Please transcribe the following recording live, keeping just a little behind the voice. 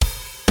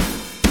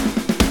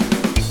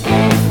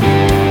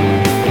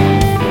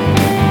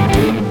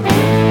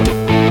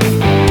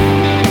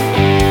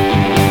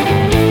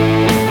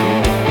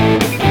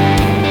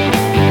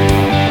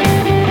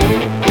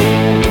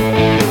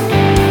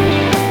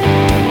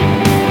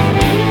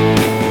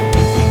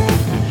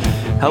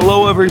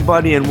Hello,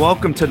 everybody, and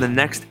welcome to the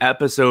next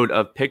episode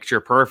of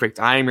Picture Perfect.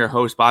 I am your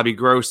host, Bobby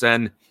Gross,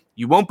 and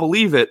you won't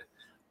believe it,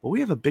 but we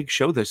have a big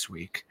show this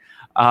week.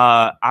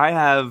 I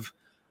have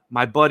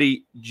my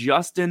buddy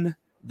Justin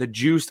the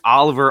Juiced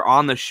Oliver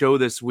on the show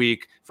this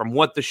week from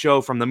What the Show,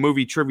 from the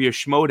movie Trivia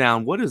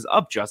Schmodown. What is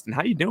up, Justin?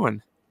 How you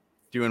doing?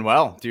 Doing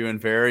well. Doing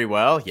very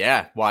well.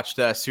 Yeah. Watched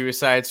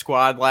Suicide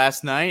Squad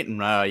last night and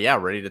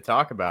ready to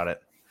talk about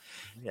it.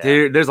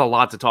 Yeah. There's a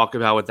lot to talk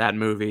about with that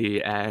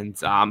movie, and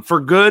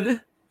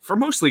for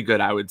mostly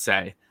good, I would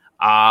say.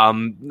 I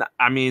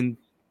mean,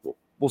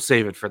 we'll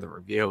save it for the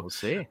review. We'll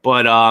see.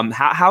 But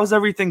how's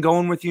everything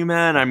going with you,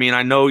 man? I mean,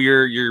 I know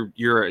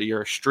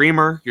you're a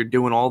streamer. You're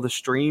doing all the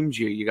streams.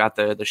 You got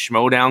the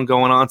Schmodown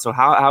going on. So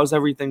how's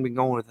everything been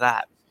going with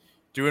that?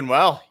 Doing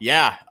well.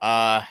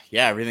 Yeah.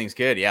 Everything's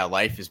good. Yeah.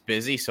 Life is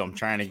busy, so I'm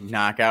trying to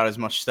knock out as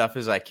much stuff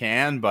as I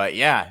can. But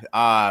yeah,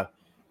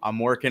 I'm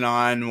working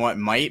on what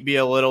might be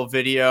a little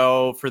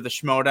video for the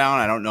Schmodown.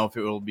 I don't know if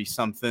it will be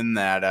something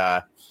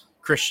that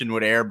Christian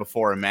would air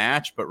before a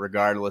match, but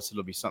regardless,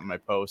 it'll be something I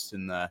post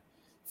in the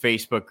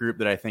Facebook group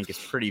that I think is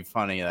pretty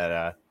funny,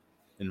 that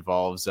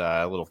involves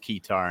a little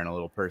keytar and a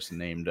little person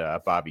named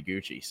Bobby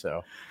Gucci.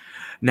 So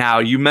now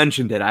you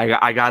mentioned it.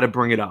 I got to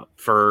bring it up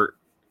for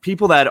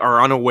people that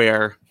are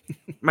unaware,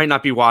 might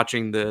not be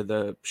watching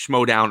the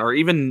Schmodown or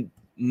even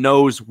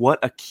knows what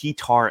a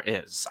keytar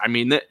is. I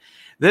mean,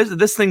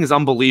 this thing is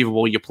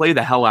unbelievable. You play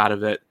the hell out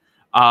of it.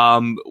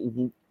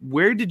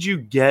 Where did you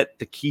get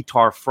the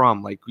keytar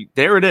from? Like,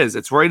 there it is.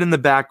 It's right in the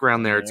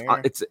background there.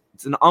 It's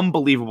an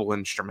unbelievable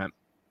instrument.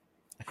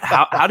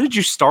 How did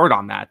you start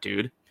on that,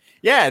 dude?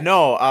 Yeah,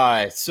 no.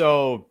 It's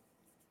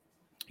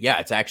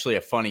actually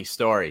a funny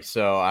story.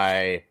 So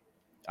I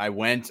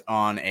went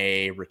on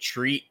a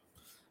retreat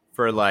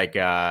for like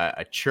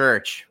a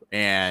church,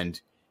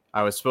 and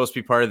I was supposed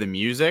to be part of the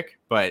music,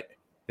 but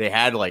they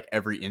had like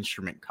every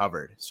instrument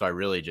covered. So I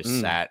really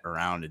just sat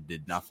around and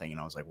did nothing. And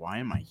I was like, why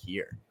am I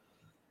here?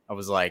 I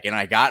was like, and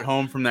I got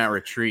home from that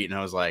retreat and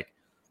I was like,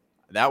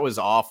 that was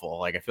awful.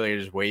 Like, I feel like I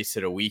just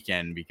wasted a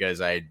weekend because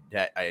I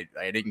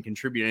didn't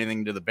contribute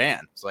anything to the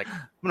band. It's like,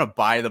 I'm going to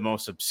buy the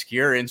most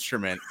obscure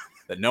instrument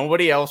that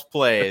nobody else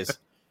plays.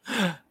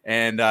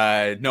 And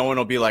no one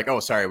will be like, oh,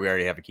 sorry, we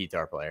already have a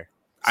guitar player.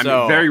 I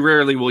mean, very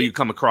rarely will you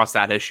come across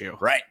that issue.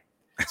 Right.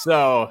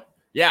 So,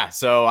 yeah.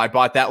 So I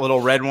bought that little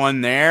red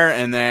one there,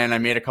 and then I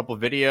made a couple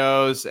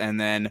videos and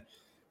then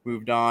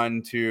moved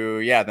on to,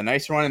 the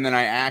nicer one. And then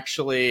I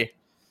actually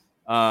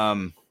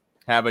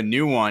have a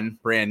new one,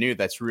 brand new,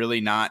 that's really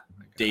not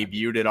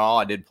debuted at all.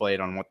 I did play it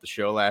on What the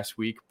Show last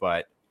week,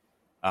 but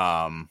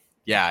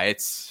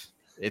it's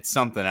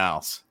something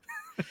else.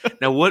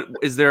 Now, what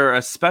is there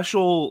a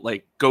special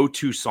like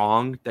go-to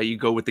song that you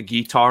go with the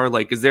guitar?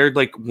 Like, is there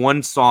like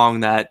one song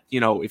that,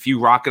 if you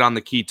rock it on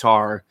the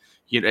guitar,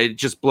 it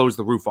just blows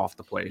the roof off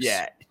the place?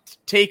 Yeah,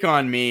 Take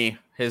on Me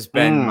has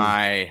been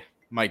my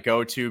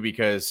go-to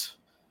because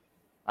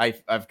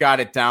I've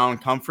got it down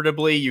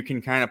comfortably. You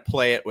can kind of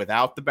play it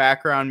without the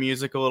background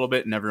music a little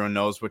bit, and everyone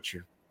knows what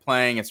you're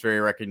playing. It's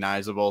very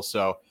recognizable.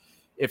 So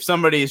if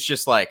somebody's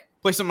just like,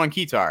 play something on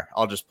guitar,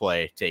 I'll just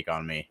play Take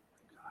on Me.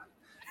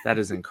 That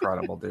is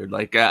incredible, dude.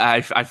 Like,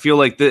 I feel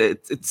like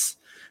it's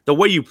the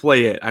way you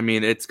play it. I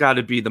mean, it's got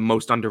to be the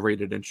most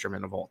underrated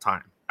instrument of all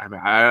time. I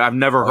mean, I've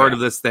never heard of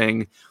this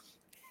thing.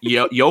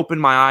 You open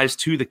my eyes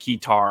to the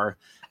guitar.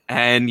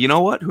 And you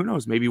know what? Who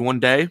knows? Maybe one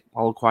day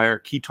I'll acquire a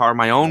keytar of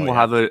my own. We'll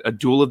have a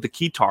duel of the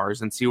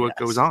keytars and see what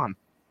goes on.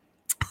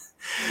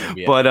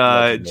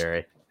 But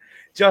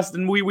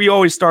Justin, we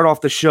always start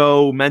off the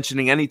show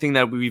mentioning anything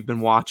that we've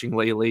been watching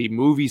lately,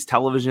 movies,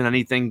 television,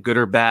 anything good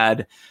or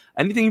bad,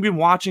 anything you've been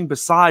watching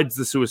besides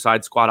the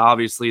Suicide Squad,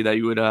 obviously, that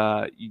you would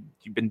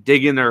you've been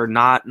digging or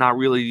not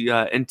really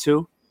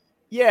into.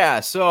 Yeah.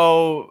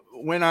 So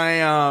when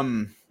I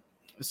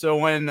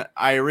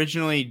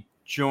originally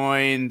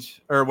joined,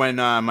 or when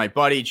my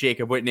buddy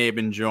Jacob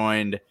Whitnaben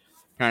joined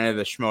kind of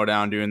the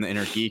Schmodown doing the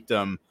Inner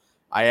Geekdom,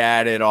 I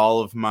added all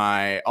of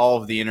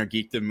the Inner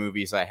Geekdom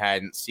movies I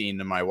hadn't seen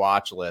to my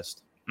watch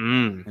list.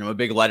 And I'm a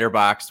big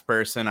Letterboxd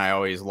person. I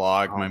always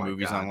log my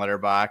movies on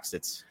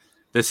Letterboxd.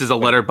 This is a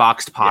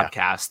Letterboxd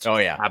podcast. Yeah. Oh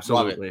yeah,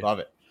 absolutely love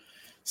it.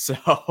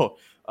 So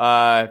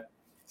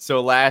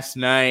last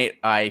night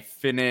I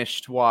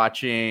finished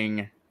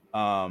watching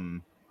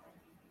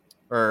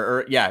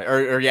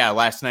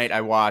last night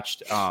I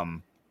watched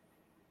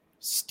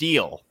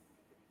Steel.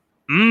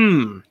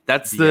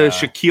 That's the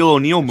Shaquille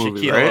O'Neal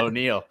movie, Shaquille right?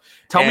 O'Neal.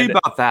 Tell me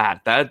about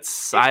that.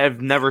 I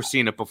have never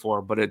seen it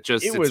before, but it's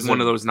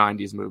one of those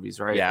 90s movies,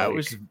 right? Yeah, it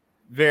was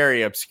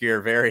very obscure,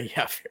 very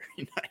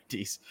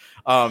 90s.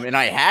 And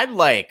I had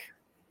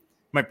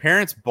my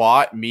parents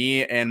bought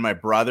me and my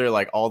brother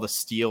all the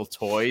Steel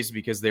toys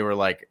because they were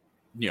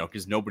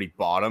because nobody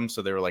bought them,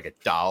 so they were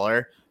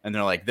 $1, and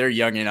they're they're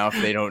young enough,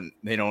 they don't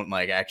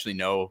actually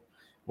know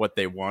what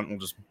they want. We'll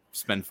just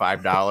spend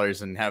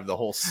 $5 and have the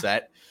whole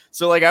set.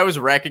 So it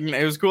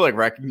was cool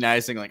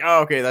recognizing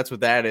oh, okay, that's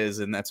what that is,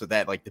 and that's what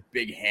that the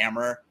big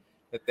hammer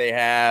that they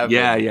have.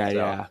 Yeah.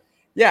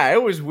 Yeah,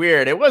 it was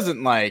weird. It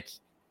wasn't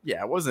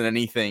yeah, it wasn't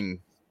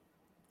anything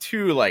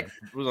too like,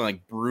 it wasn't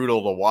like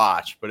brutal to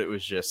watch, but it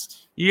was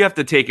just, You have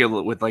to take it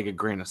with like a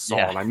grain of salt.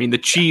 Yeah. I mean, the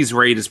cheese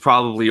rate is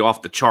probably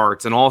off the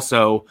charts, and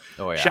also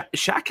oh yeah,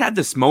 Shaq had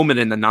this moment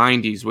in the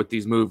 '90s with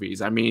these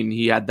movies. I mean,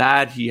 he had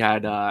that. He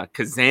had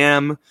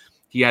Kazam.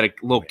 He had a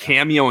little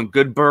cameo in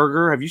Good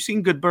Burger. Have you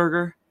seen Good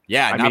Burger?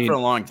 yeah, I not mean, for a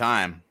long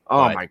time.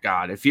 Oh but my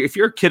God! If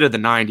you're a kid of the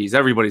 '90s,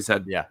 everybody's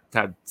had yeah,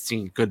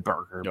 seen Good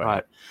Burger, Oh,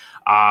 but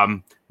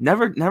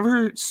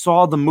never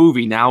saw the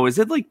movie. Now, is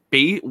it like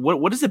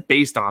what is it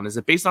based on? Is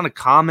it based on a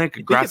comic,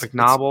 a graphic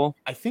novel?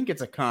 I think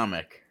it's a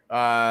comic.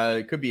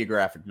 It could be a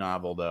graphic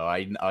novel though.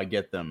 I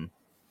get them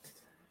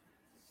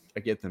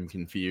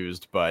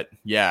confused, but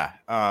yeah.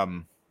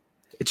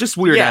 It's just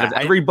weird. Yeah, Out of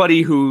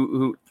everybody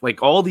who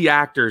like all the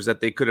actors that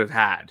they could have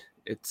had,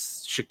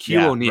 it's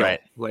Shaquille O'Neal.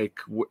 Right. Like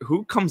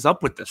who comes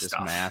up with this Just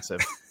stuff?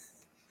 massive.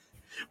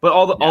 But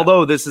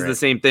although this is the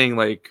same thing,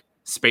 like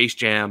Space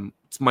Jam,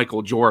 it's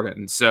Michael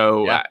Jordan.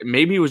 So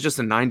maybe it was just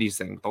a '90s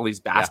thing with all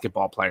these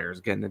basketball players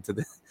getting into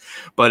the.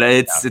 But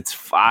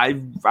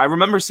I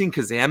remember seeing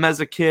Kazam as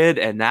a kid,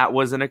 and that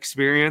was an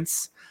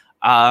experience.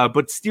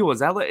 But still,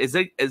 is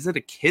it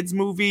a kids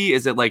movie?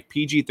 Is it like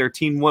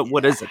PG-13?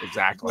 What is it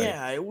exactly?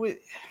 Yeah, it was.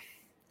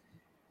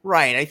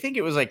 Right, I think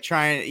it was like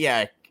kind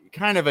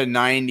of a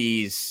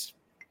 '90s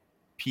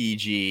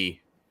PG.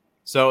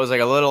 So it was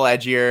like a little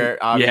edgier,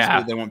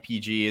 obviously, than what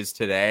PG is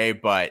today.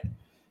 But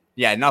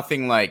yeah,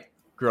 nothing like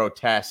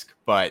grotesque.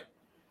 But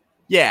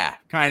yeah,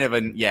 kind of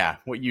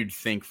what you'd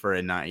think for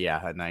a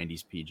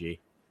 '90s PG.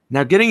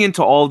 Now, getting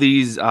into all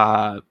these,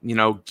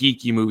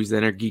 geeky movies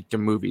that are geekdom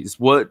movies,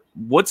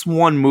 what's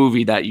one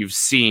movie that you've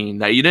seen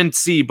that you didn't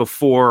see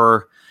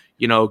before,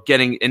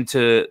 getting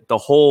into the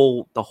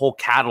whole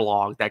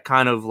catalog that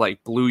kind of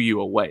like blew you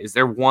away? Is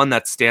there one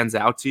that stands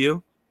out to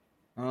you?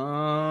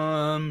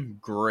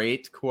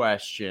 Great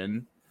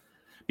question.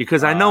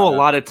 Because I know a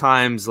lot of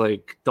times,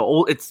 like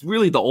it's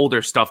really the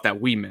older stuff that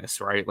we miss,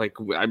 right? Like,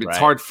 I mean, it's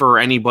hard for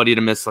anybody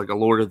to miss like a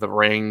Lord of the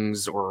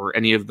Rings or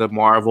any of the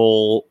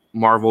Marvel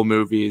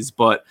movies.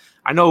 But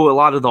I know a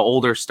lot of the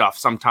older stuff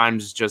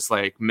sometimes just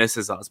like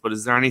misses us. But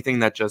is there anything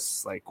that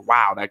just like,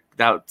 wow,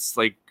 that's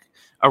like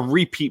a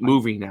repeat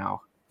movie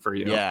now for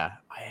you? Yeah,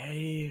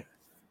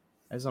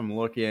 as I'm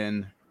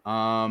looking,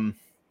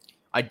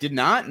 I did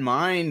not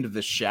mind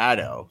The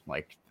Shadow.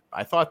 Like,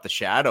 I thought The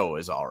Shadow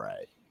was all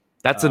right.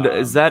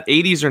 Is that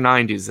 80s or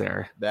 90s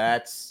there?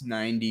 That's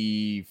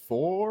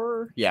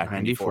 94. Yeah,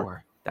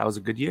 94. That was a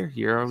good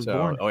year I was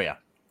born. Oh yeah.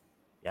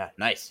 Yeah,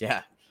 nice.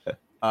 Yeah.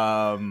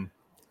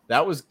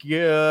 That was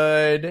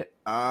good.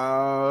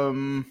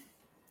 Yeah,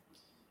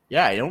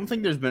 I don't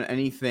think there's been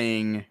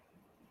anything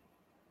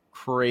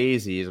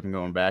crazy as I'm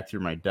going back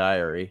through my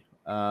diary.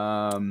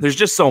 There's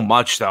just so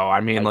much though. I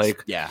mean, I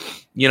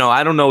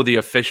don't know the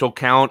official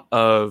count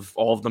of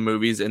all of the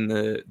movies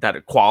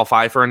that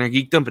qualify for an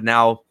geekdom, but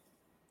now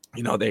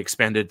they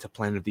expanded to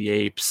Planet of the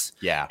Apes,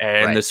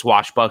 and the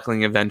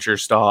swashbuckling adventure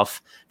stuff,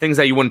 things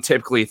that you wouldn't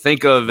typically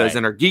think of as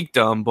inner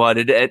geekdom, but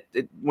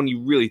it when you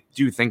really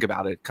do think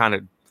about it, kind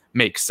of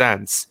makes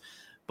sense.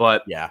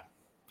 But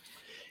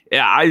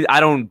I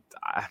don't,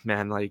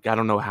 man, like I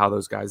don't know how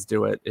those guys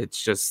do it.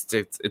 It's just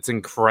it's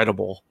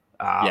incredible.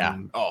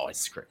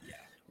 It's great. Yeah,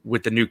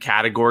 with the new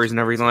categories and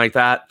everything like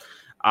that.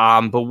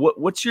 But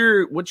what's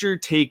your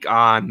take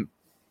on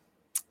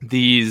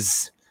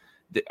these?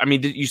 I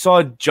mean, did you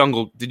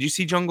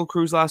see Jungle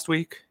Cruise last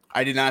week?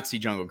 I did not see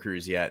Jungle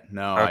Cruise yet.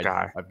 No, okay.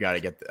 I've got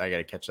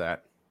to catch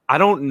that. I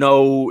don't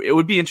know. It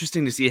would be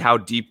interesting to see how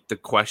deep the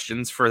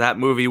questions for that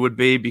movie would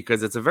be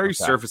because it's a very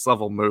surface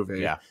level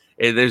movie. Yeah,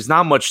 there's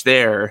not much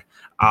there.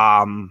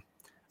 I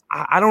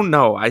don't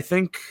know. I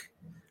think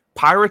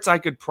Pirates I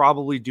could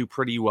probably do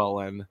pretty well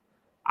in.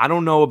 I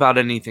don't know about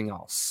anything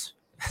else.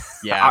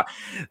 Yeah,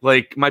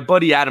 like my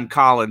buddy Adam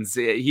Collins,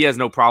 he has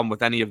no problem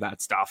with any of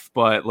that stuff,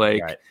 but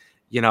like. Right.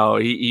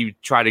 He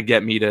tried to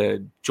get me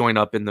to join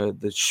up in the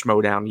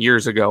Schmodown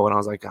years ago, and I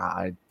was like,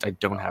 I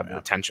don't have the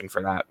attention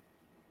for that.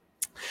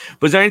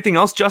 But is there anything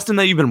else, Justin,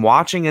 that you've been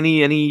watching?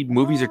 Any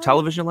movies or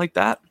television like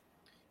that?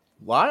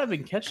 I've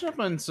been catching up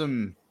on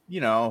some,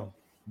 a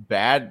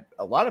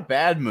lot of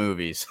bad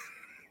movies.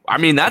 I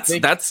mean,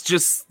 that's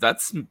just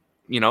as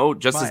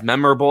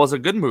memorable as a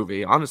good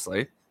movie,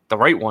 honestly. The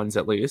right ones,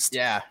 at least.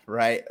 Yeah,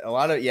 right.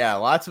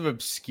 Lots of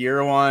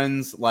obscure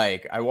ones.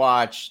 Like I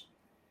watched,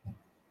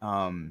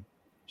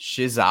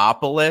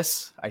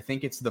 Shizopolis. I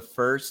think it's the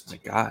first. Oh my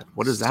God,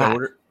 what is that?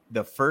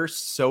 The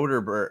first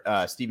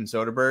Soderbergh, Steven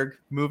Soderbergh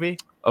movie.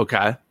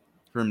 Okay,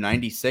 from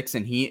 '96,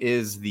 and he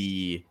is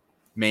the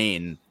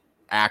main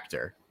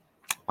actor.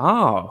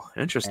 Oh,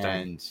 interesting.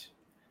 And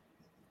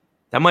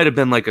that might have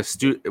been like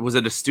was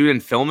it a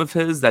student film of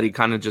his that he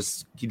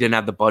didn't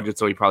have the budget,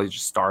 so he probably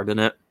just starred in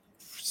it?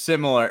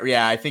 Similar,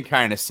 yeah, I think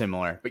kind of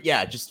similar, but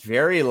yeah, just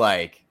very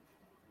like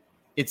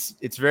it's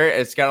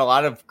got a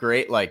lot of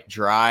great like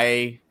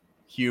dry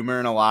humor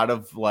and a lot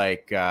of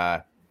like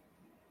I'd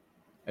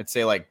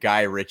say like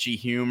Guy Ritchie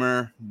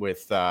humor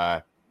with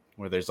where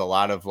there's a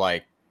lot of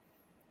like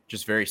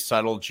just very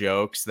subtle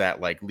jokes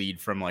that like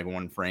lead from like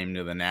one frame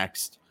to the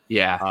next.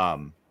 Yeah.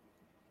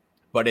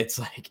 But it's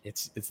like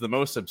it's the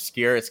most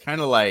obscure. It's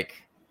kind of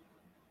like,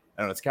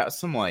 I don't know. It's got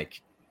some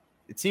like,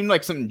 it seemed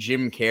like something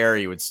Jim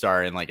Carrey would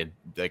star in, like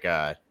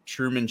a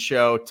Truman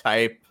Show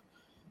type.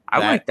 I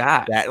like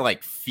that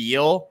like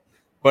feel,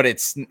 but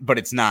it's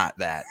not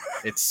that.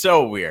 It's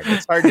so weird.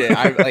 It's hard to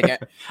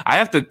I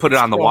have to put it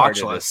on the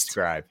watch list.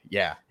 Describe.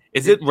 Yeah.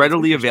 Is it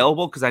readily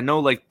available? Because I know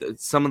like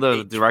some of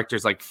the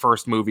directors' like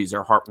first movies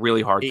are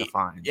really hard to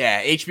find.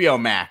 Yeah,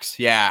 HBO Max.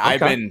 Yeah,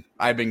 okay.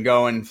 I've been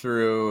going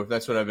through.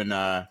 That's what I've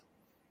been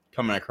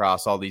coming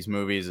across. All these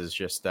movies is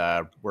just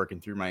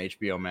working through my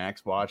HBO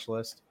Max watch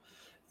list.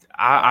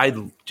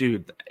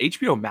 Dude,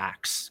 HBO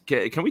Max.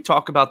 Can we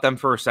talk about them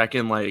for a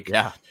second? Like,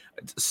 yeah,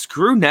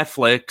 screw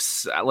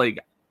Netflix. Like,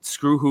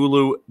 screw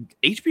Hulu.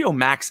 HBO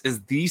Max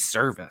is the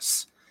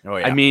service. Oh,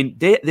 yeah. I mean,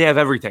 they have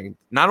everything.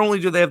 Not only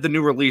do they have the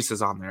new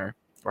releases on there,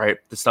 right?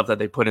 The stuff that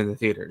they put in the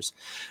theaters,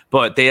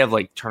 but they have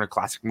like Turner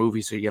Classic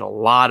Movies. So you get a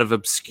lot of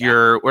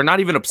obscure, or not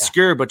even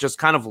obscure, but just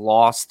kind of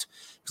lost.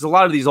 Because a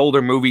lot of these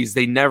older movies,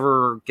 they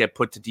never get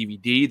put to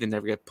DVD. They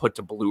never get put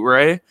to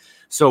Blu-ray.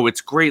 So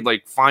it's great,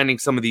 like finding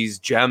some of these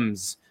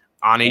gems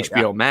on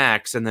HBO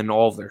Max, and then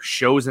all of their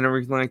shows and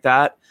everything like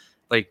that.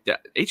 Like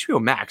HBO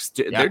Max,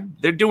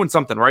 they're doing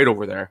something right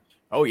over there.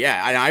 Oh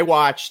yeah, and I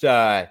watched.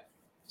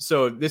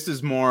 So this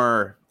is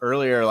more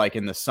earlier, like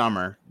in the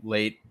summer,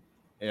 late,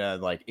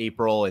 like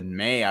April and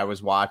May. I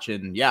was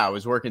watching. Yeah, I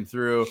was working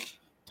through a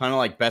ton of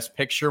like Best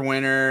Picture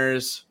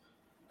winners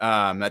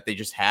that they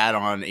just had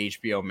on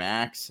HBO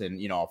Max, and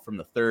from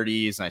the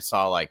 30s. And I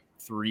saw like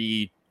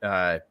 3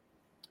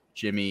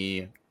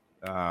 James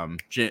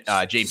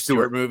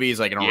Stewart movies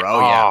like in a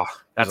row. Yeah,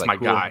 that's like my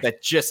guy.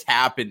 That just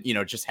happened.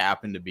 Just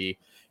happened to be,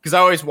 because I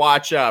always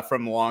watch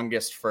from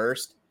longest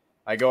first.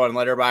 I go on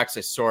Letterboxd,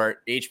 I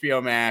sort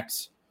HBO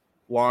Max,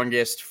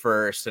 longest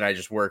first, and I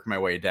just work my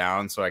way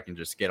down so I can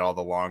just get all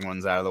the long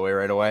ones out of the way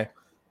right away.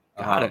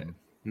 Got it.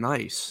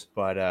 Nice.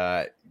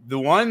 But the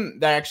one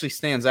that actually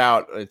stands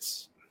out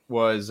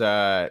was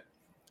I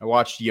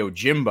watched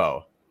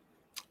Yojimbo.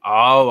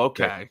 Oh,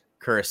 okay.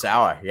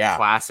 Kurosawa, yeah,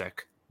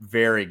 classic,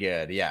 very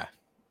good. Yeah.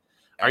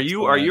 Are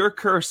you a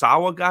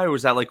Kurosawa guy, or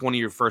was that like one of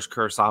your first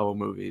Kurosawa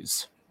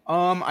movies?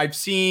 I've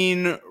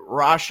seen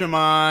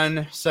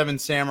Rashomon, Seven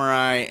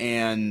Samurai,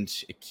 and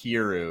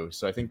Ikiru.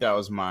 So I think that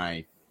was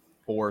my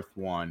 4th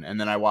one, and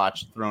then I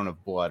watched Throne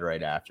of Blood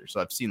right after. So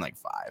I've seen like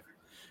 5,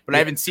 but I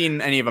haven't seen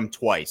any of them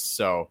twice.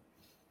 So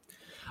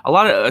a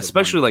lot of,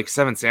 especially like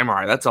Seven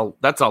Samurai. That's a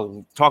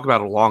talk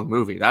about a long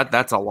movie.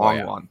 That's a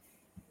long one.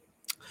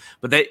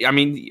 But I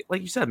mean,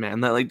 like you said, man,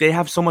 that like they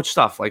have so much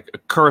stuff. Like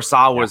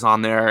Kurosawa's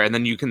on there, and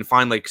then you can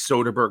find like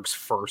Soderbergh's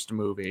first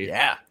movie.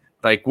 Yeah.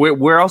 Like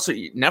where else?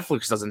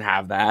 Netflix doesn't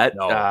have that.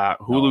 No,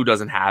 Hulu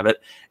doesn't have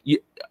it.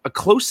 A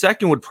close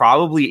second would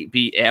probably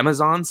be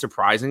Amazon.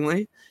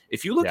 Surprisingly,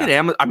 if you look at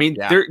Amazon, I mean,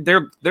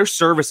 their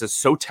service is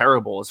so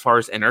terrible as far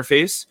as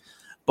interface.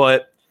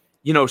 But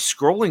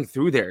scrolling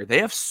through there, they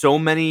have so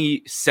many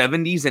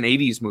 70s and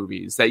 80s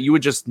movies that you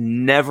would just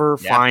never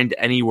find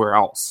anywhere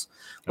else.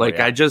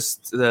 Like I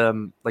just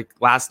like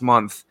last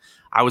month,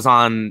 I was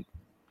on.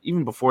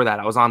 Even before that,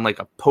 I was on like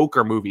a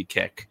poker movie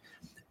kick,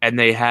 and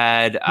they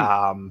had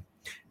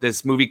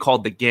this movie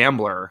called The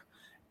Gambler,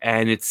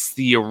 and it's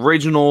the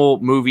original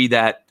movie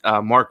that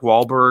Mark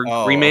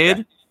Wahlberg remade.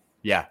 Okay.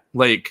 Yeah,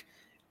 like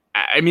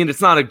I mean,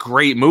 it's not a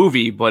great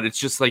movie, but it's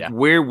just like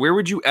where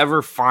would you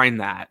ever find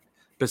that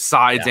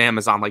besides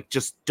Amazon? Like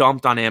just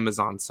dumped on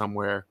Amazon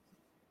somewhere.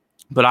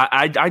 But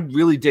I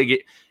really dig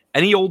it.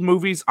 Any old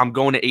movies, I'm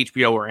going to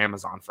HBO or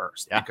Amazon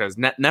first because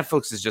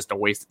Netflix is just a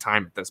waste of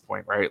time at this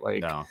point, right?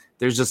 Like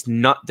there's just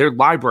their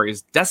library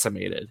is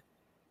decimated.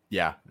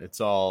 Yeah,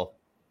 it's all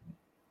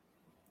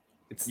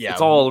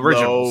all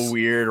originals. Low,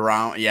 weird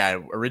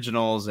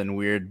originals and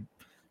weird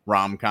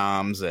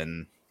rom-coms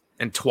and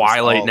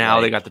Twilight now.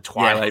 They got the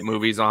Twilight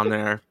movies on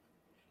there.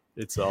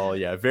 It's all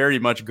very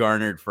much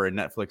garnered for a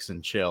Netflix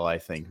and chill, I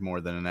think,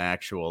 more than an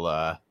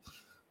actual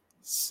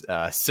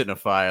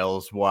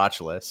cinephiles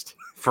watch list.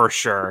 For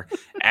sure.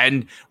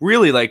 And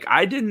really, like,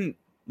 I didn't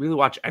really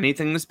watch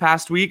anything this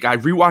past week. I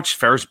rewatched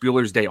Ferris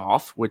Bueller's Day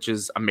Off, which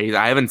is amazing.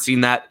 I haven't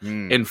seen that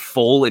in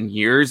full in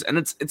years, and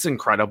it's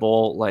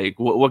incredible. Like,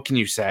 what can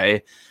you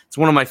say? It's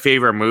one of my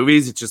favorite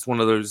movies. It's just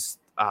one of those,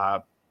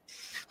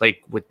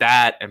 like, with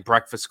that and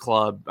Breakfast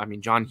Club. I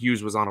mean, John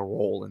Hughes was on a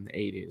roll in the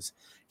 80s.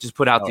 Just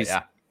put out these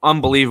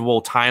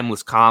unbelievable,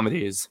 timeless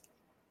comedies.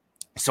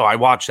 So I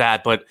watched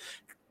that, but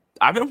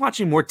I've been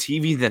watching more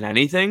TV than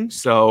anything,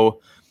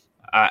 so...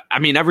 I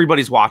mean,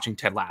 everybody's watching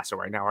Ted Lasso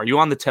right now. Are you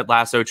on the Ted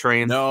Lasso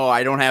train? No,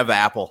 I don't have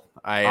Apple.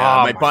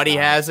 My buddy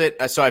has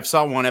it, so I've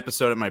saw one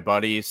episode at my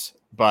buddy's,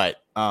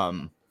 but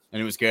and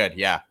it was good,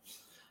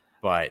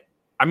 But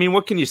I mean,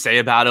 what can you say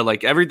about it?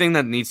 Like everything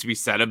that needs to be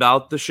said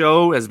about the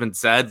show has been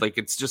said. Like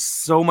it's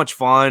just so much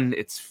fun.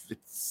 It's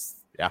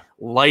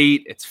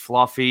light. It's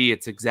fluffy.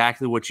 It's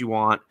exactly what you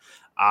want.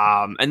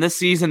 And this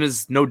season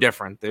is no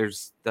different.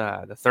 There's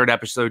the 3rd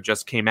episode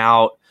just came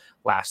out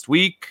last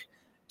week.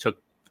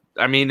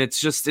 I mean, it's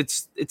just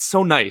it's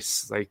so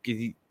nice. Like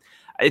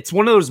it's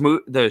one of those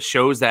the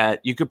shows that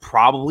you could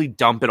probably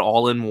dump it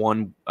all in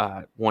one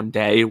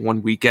day,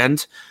 one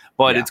weekend,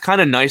 but it's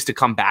kind of nice to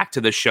come back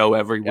to the show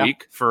every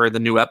week for the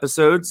new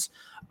episodes.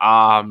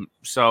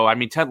 So I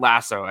mean, Ted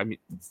Lasso, I mean,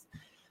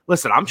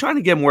 listen, I'm trying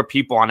to get more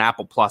people on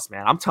Apple Plus,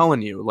 man. I'm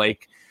telling you,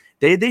 like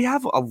they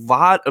have a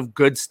lot of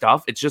good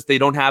stuff. It's just they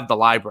don't have the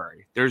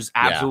library. There's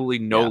absolutely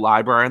no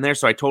library in there,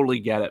 so I totally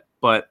get it.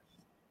 But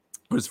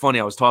it was funny.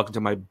 I was talking to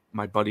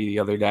my buddy the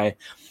other day,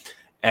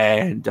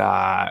 and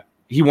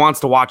he wants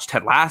to watch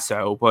Ted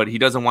Lasso, but he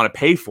doesn't want to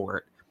pay for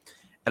it.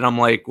 And I'm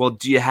like, well,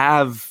 did you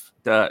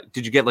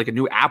get like a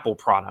new Apple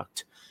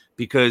product?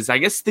 Because I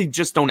guess they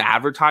just don't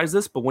advertise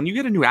this, but when you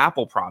get a new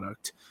Apple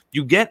product,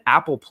 you get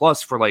Apple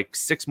Plus for like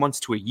 6 months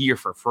to a year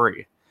for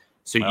free.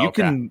 So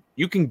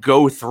you can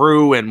go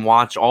through and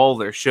watch all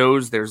their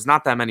shows. There's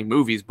not that many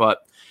movies,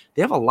 but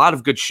they have a lot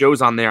of good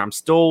shows on there. I'm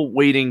still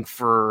waiting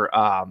for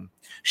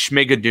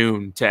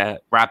Schmigadoon to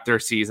wrap their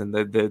season.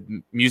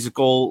 The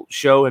musical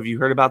show. Have you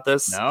heard about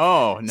this?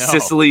 No.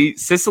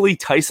 Cicely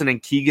Tyson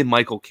and Keegan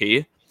Michael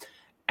Key.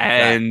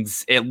 And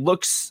it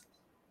looks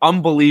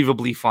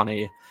unbelievably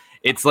funny.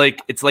 It's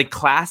like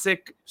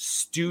classic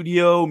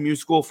studio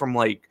musical from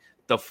like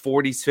the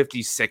 40s,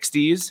 50s,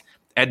 60s,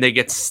 and they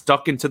get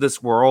stuck into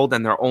this world,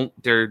 and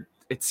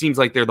it seems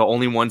like they're the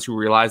only ones who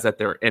realize that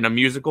they're in a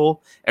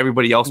musical.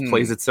 Everybody else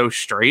plays it so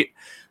straight.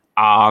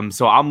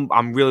 So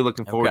I'm really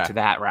looking forward to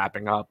that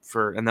wrapping up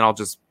and then I'll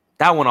just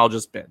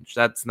binge.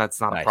 That's not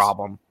a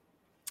problem.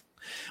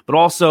 But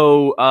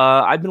also,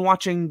 I've been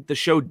watching the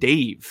show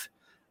Dave.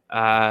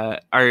 Are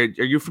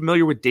you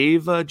familiar with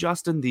Dave,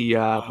 Justin?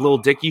 The Lil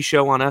Dicky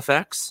show on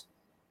FX?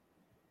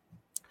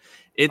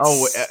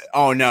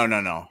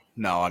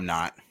 No, I'm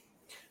not.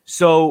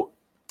 So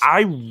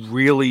I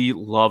really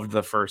loved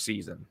the first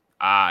season.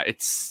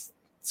 It's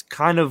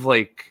kind of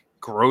like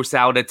gross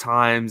out at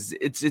times.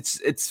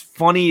 It's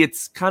funny.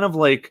 It's kind of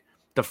like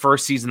the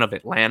first season of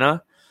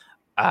Atlanta,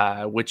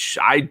 which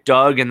I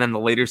dug, and then the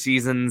later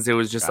seasons, it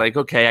was just like,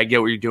 okay, I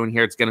get what you're doing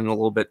here. It's getting a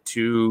little bit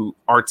too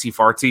artsy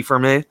fartsy for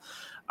me.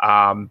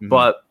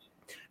 But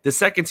the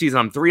second season,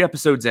 I'm 3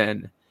 episodes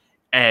in,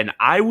 and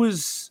I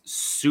was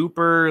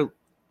super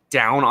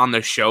down on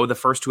the show the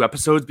first 2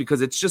 episodes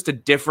because it's just a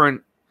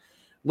different.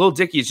 Lil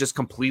Dicky is just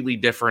completely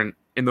different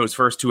in those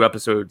first 2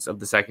 episodes of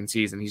the second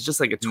season. He's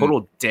just like a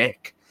total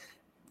dick,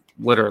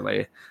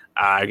 literally,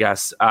 I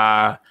guess.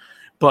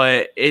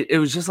 But it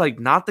was just like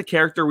not the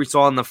character we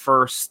saw in the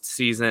first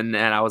season,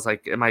 and I was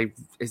like,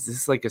 is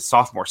this like a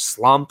sophomore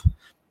slump?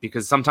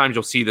 Because sometimes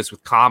you'll see this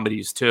with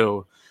comedies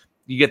too.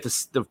 You get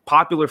the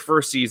popular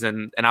first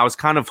season, and I was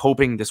kind of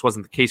hoping this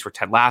wasn't the case for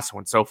Ted Lasso,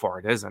 and so far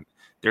it isn't.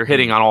 They're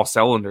hitting on all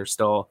cylinders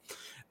still.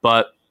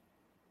 But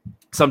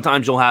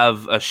sometimes you'll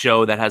have a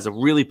show that has a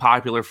really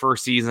popular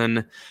first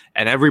season,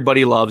 and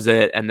everybody loves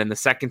it, and then the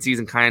second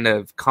season kind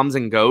of comes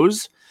and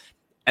goes.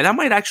 And that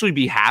might actually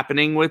be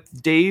happening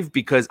with Dave,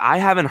 because I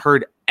haven't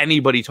heard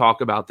anybody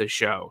talk about this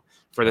show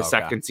for the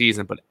second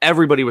season, but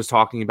everybody was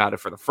talking about it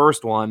for the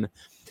first one.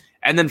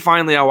 And then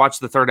finally, I watched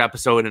the 3rd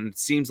episode, and it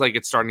seems like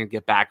it's starting to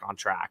get back on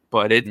track.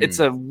 But it's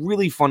a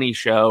really funny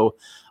show.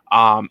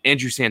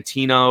 Andrew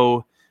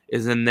Santino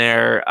is in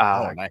there.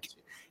 Nice.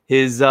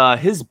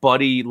 His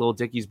buddy, Lil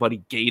Dicky's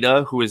buddy,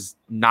 Gata, who is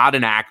not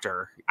an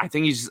actor. I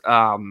think he's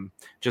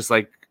just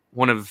like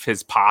one of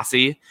his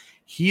posse.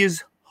 He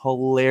is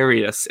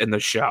hilarious in the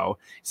show.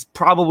 He's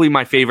probably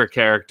my favorite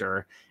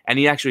character. And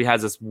he actually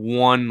has this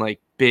one like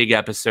big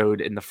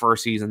episode in the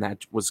first season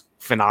that was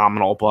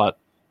phenomenal. But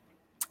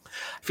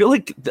I feel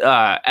like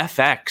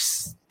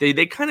FX,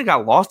 they kind of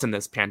got lost in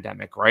this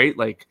pandemic, right?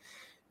 Like,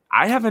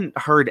 I haven't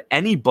heard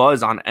any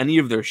buzz on any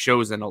of their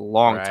shows in a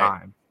long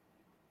time.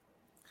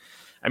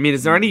 I mean,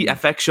 is there any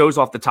FX shows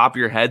off the top of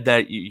your head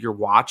that you're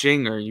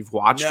watching or you've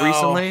watched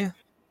recently?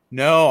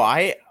 No,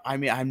 I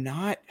mean,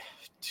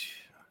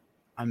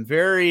 I'm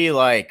very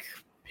like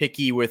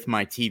picky with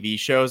my TV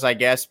shows, I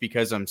guess,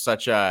 because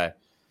I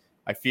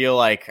feel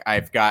like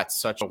I've got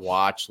such a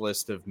watch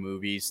list of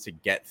movies to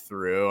get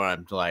through. And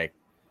I'm like,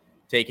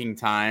 taking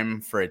time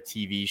for a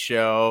TV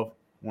show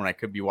when I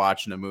could be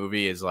watching a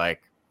movie is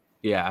like,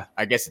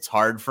 I guess it's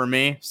hard for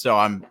me. So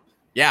I'm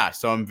not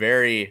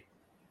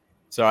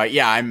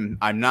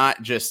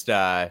just,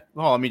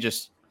 let me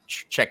just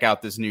check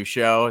out this new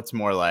show. It's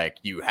more like,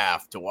 you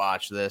have to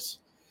watch this.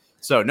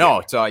 So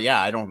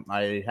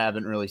I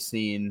haven't really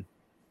seen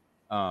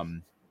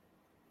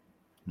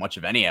much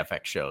of any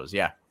FX shows.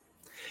 Yeah.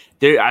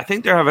 I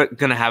think they're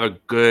going to have a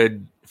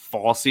good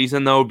fall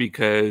season though,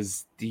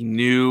 because the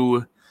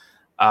new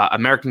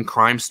American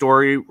Crime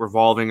Story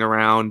revolving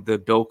around the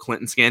Bill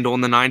Clinton scandal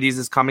in the 90s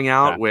is coming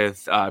out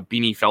with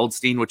Beanie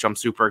Feldstein, which I'm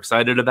super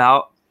excited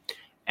about.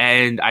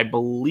 And I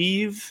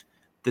believe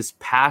this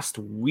past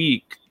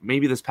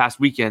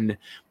weekend,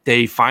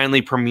 they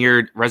finally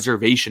premiered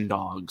Reservation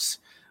Dogs,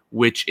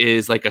 which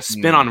is like a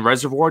spin on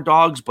Reservoir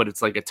Dogs, but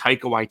it's like a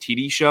Taika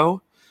Waititi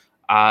show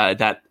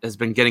that has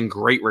been getting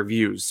great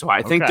reviews. So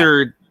I think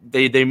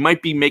they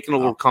might be making a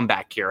little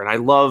comeback here. And I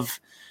love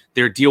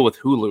their deal with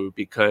Hulu,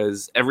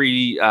 because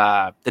every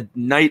the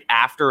night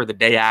after or the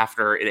day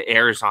after it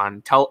airs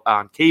on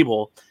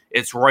cable,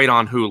 it's right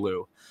on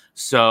Hulu.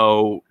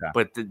 So,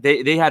 but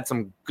they had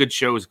some good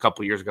shows a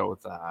couple years ago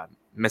with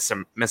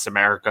Miss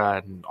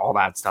America and all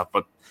that stuff.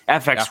 But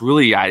FX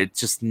really, it's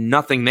just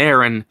nothing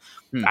there. And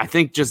I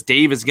think just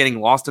Dave is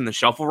getting lost in the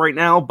shuffle right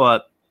now.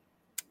 But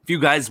if you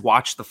guys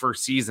watched the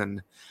first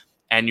season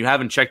and you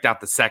haven't checked out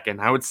the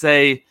second, I would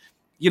say,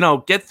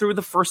 get through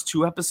the first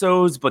 2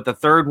 episodes. But the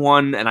third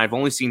one, and I've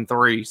only seen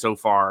 3 so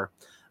far,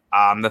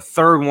 the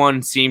third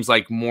one seems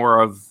like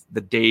more of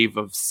the Dave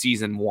of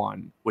season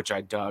 1, which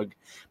I dug.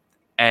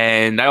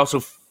 And I also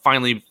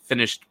finally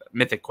finished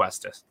Mythic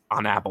Quest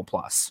on Apple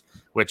Plus,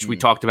 which we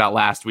talked about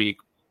last week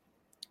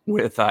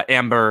with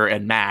Amber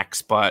and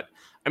Max. But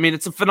I mean,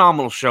 it's a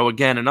phenomenal show.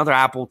 Again, another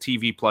Apple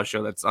TV Plus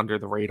show that's under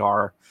the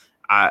radar.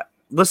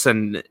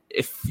 Listen,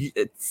 if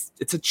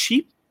it's a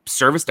cheap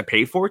service to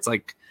pay for, it's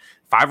like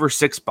 $5 or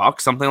 $6,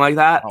 something like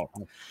that. Oh.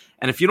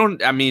 And if you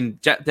don't, I mean,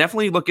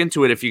 definitely look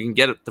into it if you can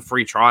get the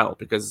free trial,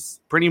 because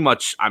pretty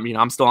much, I mean,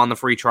 I'm still on the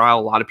free trial.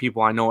 A lot of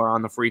people I know are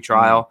on the free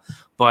trial,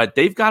 but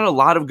they've got a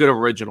lot of good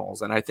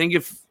originals. And I think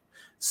if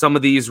some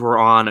of these were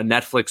on a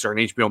Netflix or an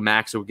HBO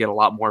Max, it would get a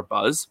lot more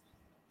buzz.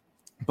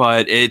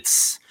 But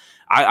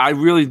I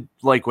really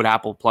like what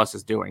Apple Plus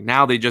is doing.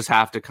 Now they just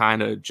have to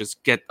kind of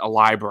just get a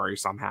library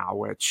somehow,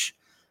 which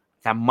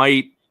that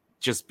might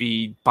just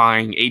be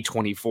buying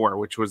A24,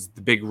 which was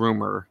the big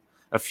rumor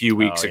a few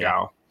weeks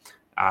ago.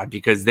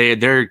 Because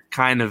they're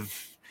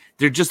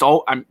just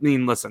all, I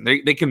mean, listen,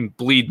 they can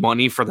bleed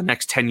money for the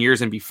next 10 years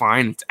and be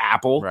fine. It's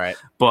Apple. Right.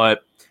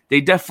 But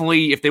they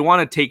definitely, if they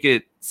want to take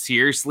it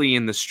seriously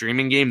in the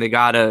streaming game, they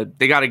gotta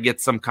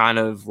get some kind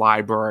of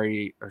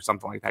library or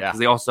something like that. Because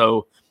they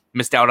also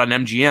missed out on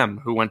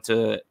MGM, who went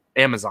to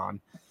Amazon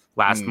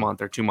last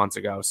month or 2 months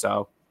ago.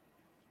 So,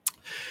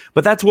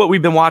 but that's what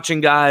we've been watching,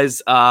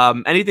 guys.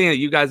 Anything that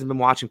you guys have been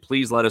watching,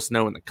 please let us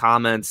know in the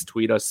comments,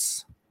 tweet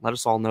us, let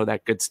us all know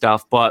that good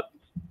stuff. But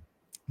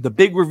the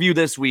big review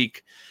this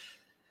week,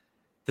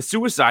 the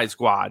Suicide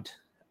Squad,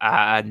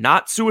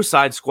 not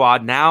Suicide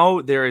Squad.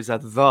 Now there is a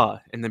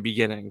 "the" in the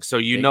beginning, so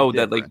you know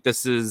that like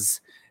this is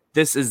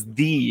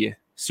the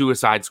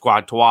Suicide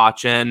Squad to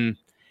watch, and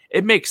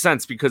it makes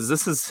sense because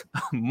this is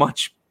a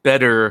much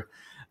better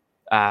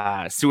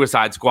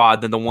Suicide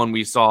Squad than the one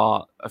we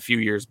saw a few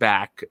years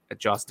back,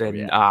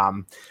 Justin.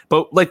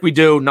 But like we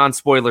do,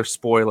 non-spoiler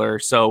spoiler.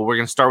 So we're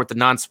gonna start with the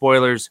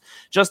non-spoilers.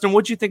 Justin,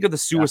 what'd you think of the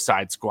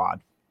Suicide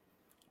Squad?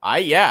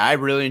 I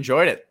really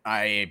enjoyed it.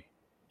 I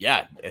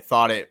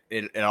thought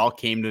it all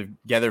came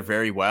together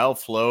very well,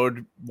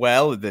 flowed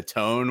well. The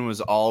tone was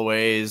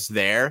always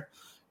there.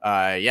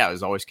 It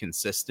was always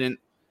consistent.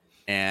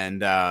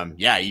 And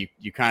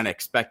you kind of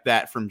expect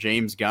that from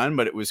James Gunn,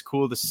 but it was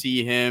cool to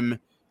see him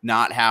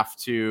not have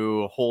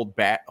to hold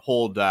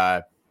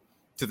to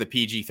the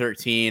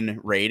PG-13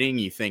 rating.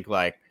 You think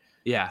like,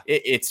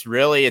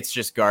 it's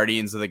just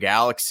Guardians of the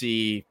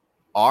Galaxy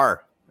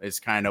R is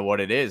kind of what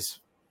it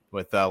is,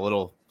 with a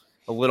little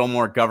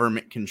more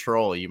government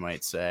control, you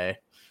might say.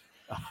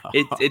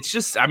 It's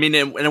just, I mean,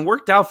 and it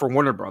worked out for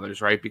Warner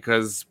Brothers, right?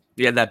 Because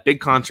we had that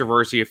big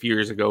controversy a few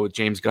years ago with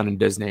James Gunn and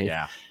Disney.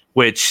 Yeah.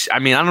 Which, I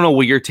mean, I don't know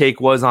what your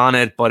take was on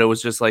it, but it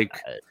was just like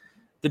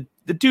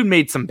the dude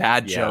made some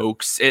bad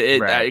jokes.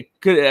 He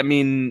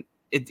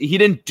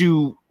didn't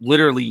do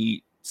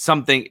literally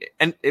something,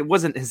 and it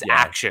wasn't his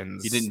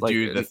actions. He didn't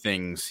do the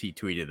things he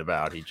tweeted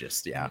about. He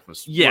just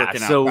was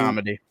working out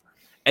comedy.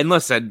 And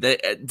listen,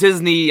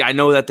 Disney, I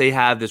know that they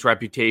have this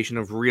reputation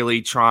of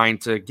really trying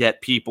to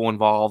get people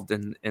involved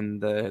in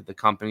the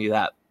company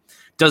that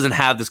doesn't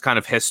have this kind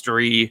of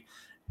history.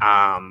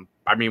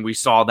 I mean, we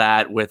saw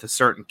that with a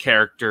certain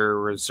character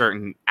or a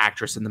certain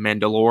actress in The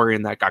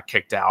Mandalorian that got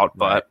kicked out.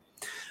 But,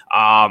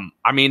 I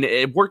mean,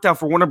 it worked out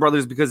for Warner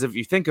Brothers because if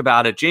you think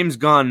about it, James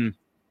Gunn,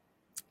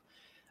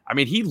 I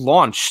mean, he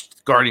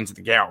launched Guardians of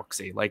the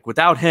Galaxy. Like,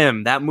 without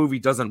him, that movie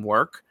doesn't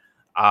work.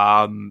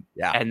 And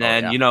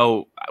then,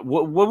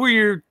 what were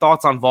your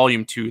thoughts on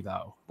Volume 2,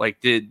 though?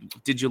 Like,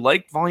 did you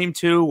like Volume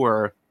 2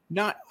 or...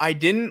 Not, I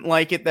didn't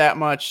like it that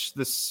much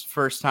this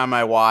first time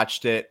I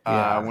watched it.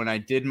 When I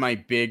did my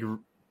big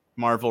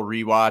Marvel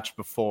rewatch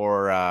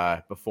before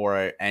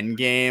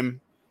Endgame,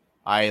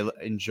 I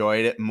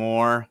enjoyed it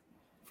more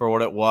for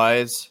what it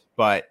was.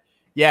 But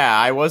yeah,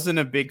 I wasn't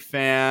a big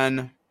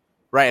fan.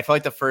 Right, I felt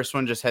like the first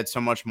one just had so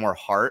much more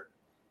heart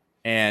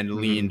and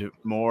leaned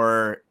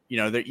more.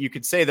 You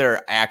could say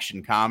they're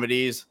action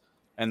comedies,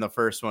 and the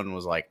first one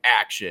was like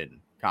action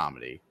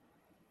comedy.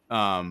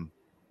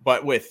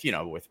 But with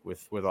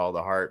all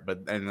the heart,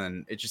 and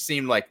then it just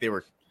seemed like they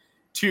were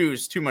too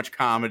much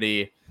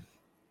comedy, a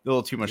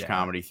little too much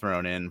comedy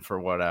thrown in for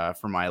what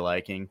for my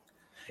liking.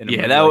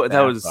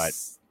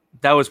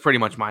 That was pretty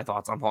much my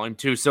thoughts on Volume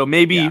 2. So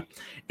maybe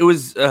it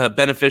was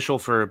beneficial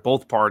for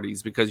both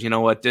parties because you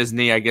know what,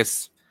 Disney, I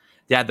guess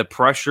they had the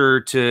pressure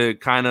to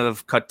kind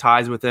of cut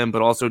ties with him,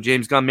 but also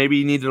James Gunn maybe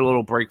he needed a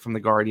little break from the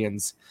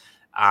Guardians.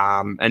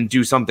 and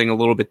do something a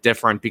little bit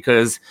different,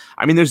 because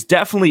I mean, there's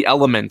definitely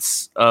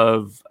elements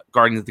of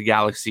Guardians of the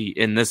Galaxy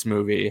in this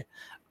movie.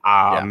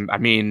 I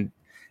mean,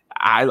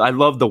 I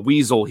love the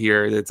weasel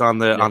here that's on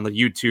the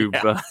YouTube,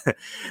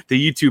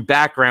 the YouTube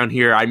background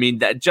here. I mean,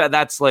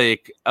 that's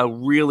like a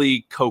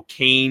really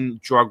cocaine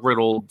drug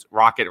riddled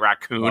Rocket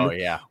Raccoon. Oh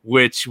yeah,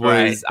 which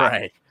was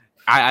right.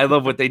 I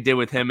love what they did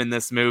with him in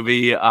this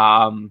movie.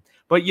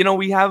 But you know,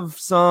 we have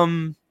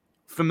some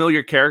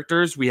familiar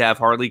characters. We have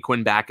Harley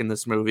Quinn back in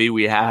this movie.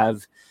 We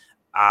have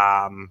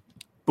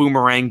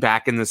Boomerang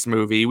back in this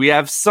movie. We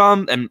have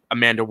some, and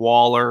Amanda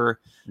Waller.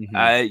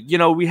 You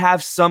know, we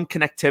have some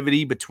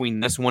connectivity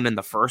between this one and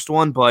the first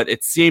one, but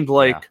it seemed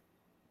like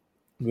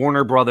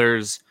Warner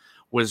Brothers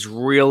was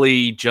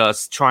really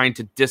just trying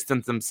to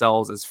distance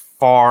themselves as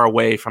far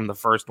away from the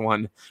first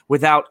one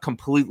without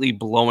completely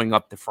blowing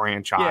up the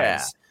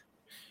franchise.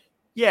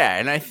 Yeah,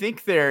 and I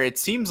think it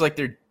seems like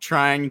they're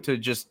trying to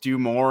just do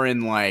more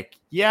in like,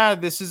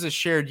 this is a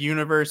shared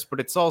universe, but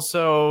it's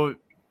also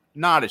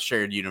not a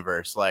shared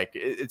universe. Like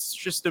it's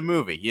just a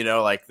movie, you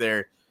know, like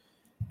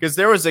because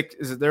there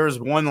was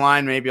one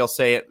line, maybe I'll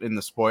say it in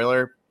the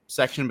spoiler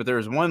section, but there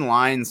was one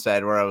line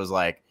said where I was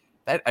like,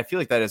 that I feel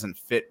like that doesn't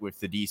fit with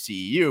the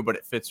DCEU, but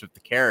it fits with the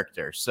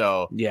character.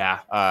 So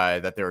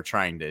that they were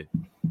trying to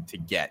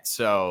get.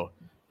 So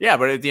yeah,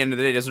 but at the end of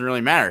the day, it doesn't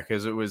really matter,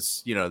 because it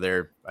was, you know,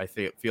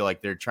 feel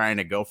like they're trying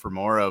to go for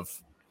more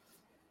of,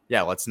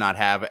 let's not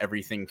have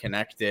everything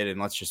connected and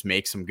let's just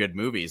make some good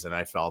movies. And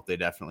I felt they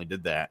definitely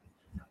did that.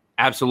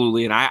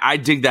 Absolutely. And I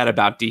dig that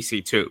about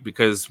DC too,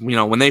 because, you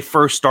know, when they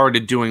first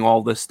started doing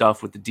all this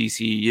stuff with the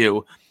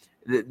DCEU,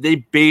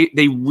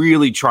 they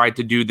really tried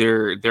to do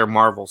their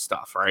Marvel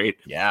stuff, right?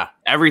 Yeah.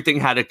 Everything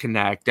had to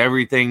connect.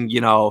 Everything,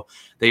 you know,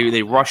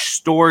 they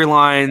rushed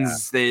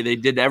storylines. They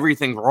did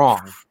everything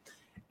wrong.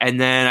 And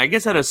then I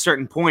guess at a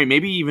certain point,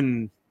 maybe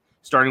even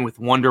starting with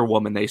Wonder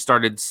Woman, they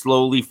started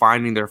slowly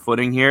finding their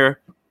footing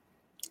here.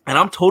 And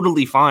I'm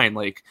totally fine.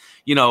 Like,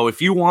 you know,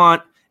 if you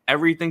want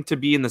everything to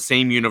be in the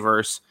same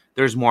universe,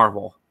 there's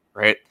Marvel,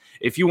 right?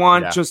 If you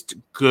want just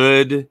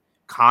good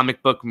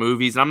comic book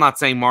movies, and I'm not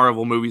saying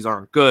Marvel movies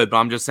aren't good, but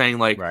I'm just saying,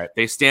 like,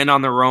 they stand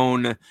on their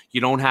own.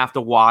 You don't have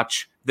to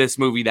watch this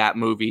movie, that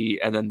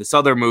movie, and then this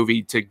other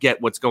movie to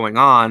get what's going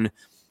on.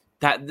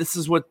 This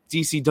is what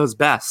DC does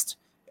best.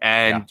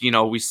 And, you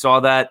know, we saw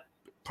that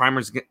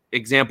primer's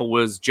example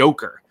was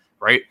Joker,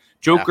 right?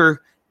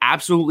 Joker,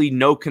 absolutely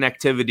no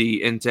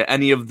connectivity into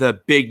any of the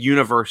big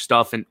universe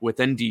stuff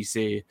within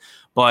DC,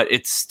 but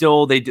it's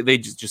still, they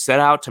just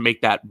set out to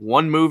make that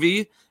one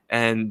movie.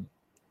 And,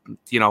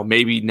 you know,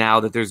 maybe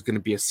now that there's going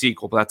to be a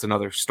sequel, but that's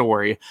another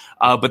story.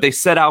 But they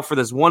set out for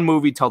this one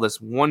movie, tell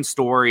this one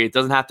story. It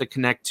doesn't have to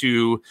connect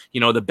to, you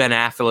know, the Ben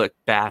Affleck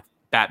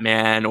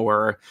Batman,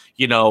 or,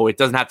 you know, it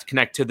doesn't have to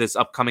connect to this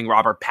upcoming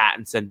Robert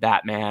Pattinson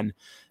Batman. Right.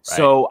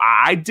 So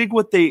I dig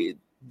what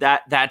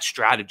that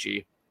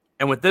strategy.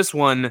 And with this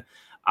one,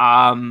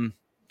 I'm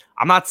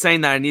not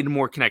saying that I needed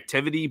more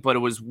connectivity, but it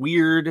was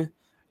weird,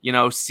 you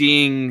know,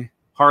 seeing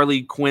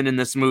Harley Quinn in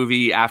this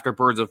movie after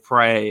Birds of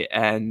Prey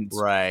and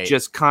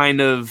just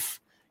kind of,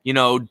 you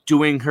know,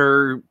 doing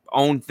her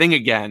own thing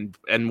again.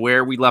 And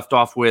where we left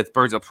off with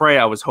Birds of Prey,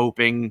 I was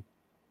hoping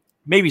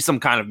maybe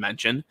some kind of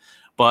mention.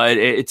 But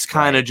it's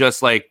kind of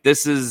just like,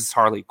 this is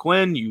Harley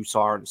Quinn. You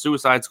saw her in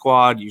Suicide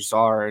Squad. You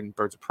saw her in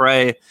Birds of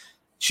Prey.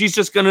 She's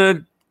just going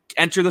to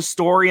enter the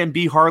story and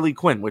be Harley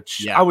Quinn,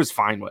 which I was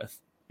fine with.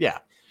 Yeah.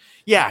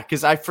 Yeah,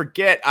 because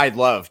I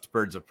loved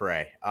Birds of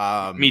Prey.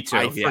 Me too.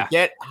 I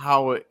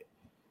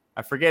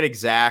forget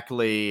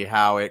exactly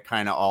how it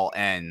kind of all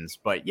ends.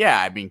 But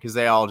yeah, I mean, because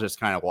they all just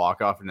kind of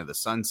walk off into the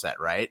sunset,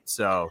 right?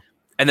 So,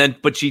 and then,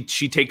 but she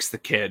takes the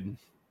kid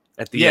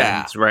at the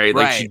end, right?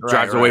 Like she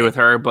drives away with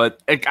her.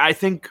 But I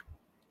think,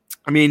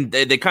 I mean,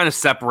 they kind of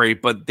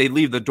separate, but they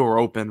leave the door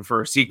open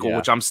for a sequel,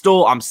 which I'm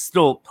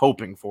still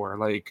hoping for.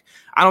 Like,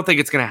 I don't think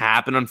it's going to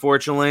happen,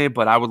 unfortunately,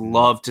 but I would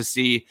love to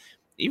see,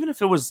 even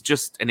if it was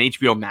just an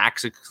HBO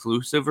Max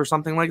exclusive or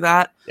something like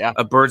that,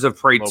 a Birds of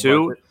Prey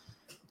 2,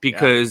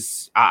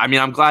 because I mean,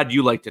 I'm glad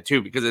you liked it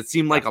too, because it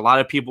seemed like a lot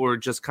of people were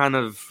just kind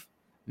of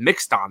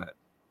mixed on it.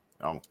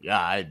 Oh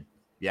yeah,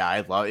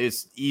 I love it.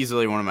 It's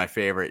easily one of my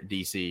favorite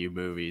DCU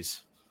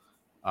movies,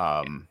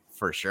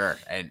 for sure.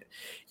 And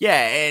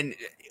and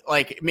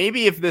like,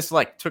 maybe if this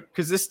like took,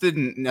 because this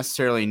didn't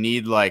necessarily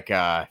need like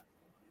a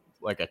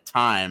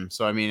time.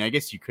 So I mean, I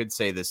guess you could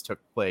say this took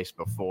place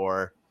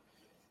before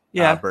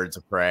Birds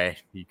of Prey.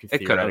 You could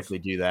theoretically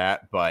do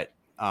that, but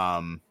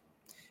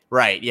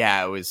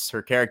it was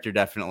her character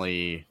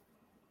definitely.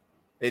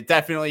 It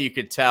definitely, you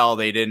could tell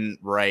they didn't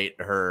write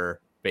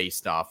her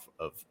based off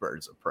of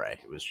Birds of Prey.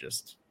 It was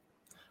just.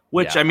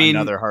 Which, I mean,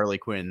 another Harley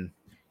Quinn.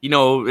 You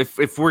know,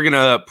 if we're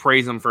gonna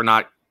praise him for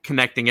not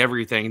connecting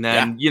everything,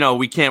 then you know,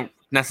 we can't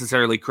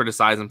necessarily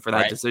criticize him for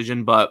that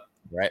decision. But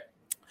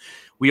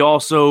we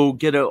also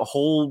get a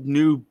whole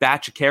new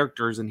batch of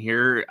characters in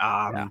here.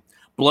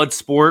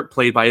 Bloodsport,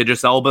 played by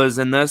Idris Elba, is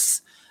in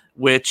this.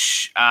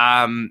 Which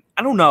I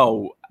don't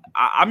know.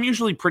 I'm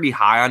usually pretty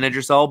high on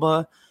Idris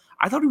Elba.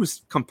 I thought he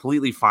was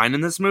completely fine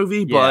in this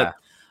movie, Yeah.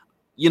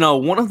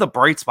 but one of the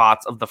bright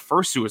spots of the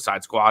first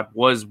Suicide Squad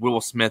was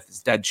Will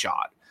Smith's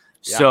Deadshot.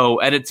 Yeah. So,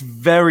 and it's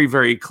very,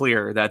 very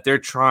clear that they're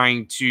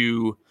trying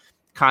to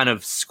kind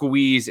of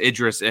squeeze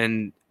Idris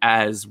in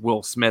as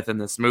Will Smith in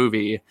this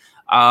movie.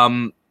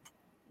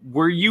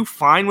 Were you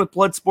fine with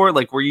Bloodsport?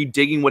 Like, were you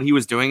digging what he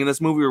was doing in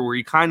this movie, or were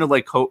you kind of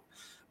like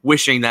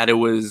wishing that it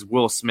was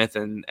Will Smith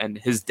and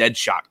his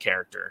Deadshot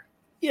character?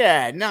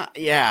 Yeah,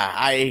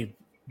 I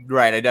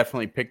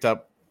definitely picked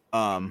up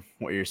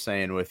what you're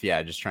saying with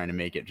just trying to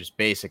make it just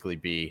basically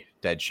be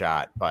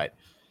Deadshot. But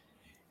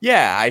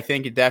yeah, I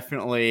think it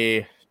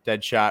definitely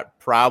Deadshot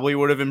probably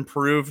would have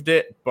improved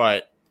it,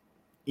 but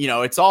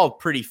it's all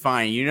pretty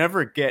fine. You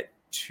never get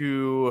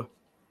too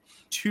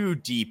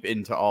deep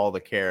into all the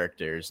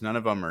characters. None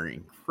of them are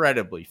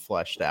incredibly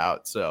fleshed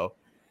out. So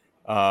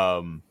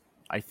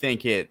I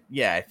think it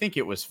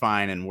was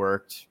fine and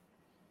worked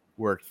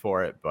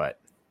for it, but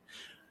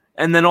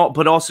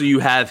but also you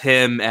have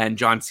him and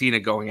John Cena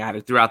going at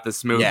it throughout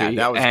this movie. Yeah,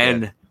 that was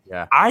good.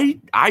 Yeah.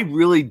 I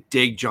really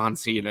dig John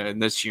Cena in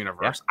this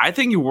universe. Yeah. I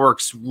think he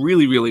works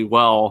really, really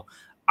well.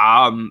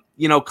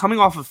 Coming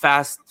off of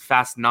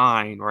Fast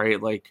 9,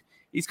 right? Like,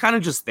 he's kind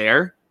of just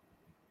there.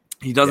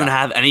 He doesn't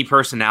have any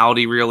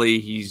personality, really.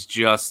 He's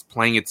just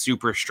playing it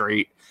super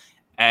straight.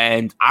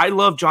 And I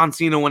love John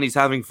Cena when he's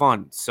having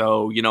fun.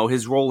 So,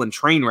 his role in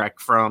Trainwreck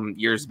from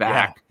years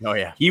back. Yeah. Oh,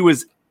 yeah. He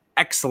was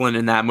excellent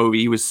in that movie.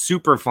 He was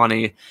super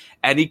funny.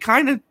 And he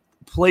kind of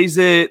plays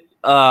it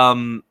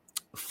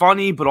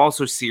funny, but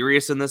also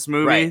serious in this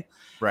movie.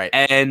 Right.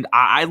 And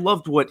I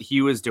loved what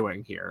he was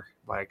doing here.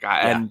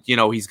 And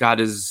he's got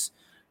his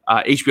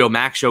HBO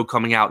Max show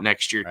coming out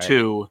next year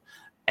too.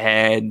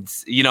 And,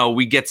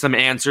 we get some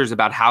answers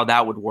about how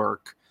that would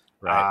work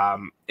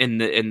in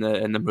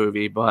the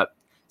movie. But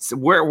so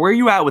where are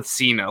you at with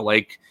Cena?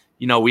 Like,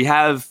 we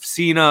have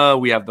Cena,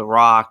 we have The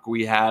Rock,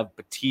 we have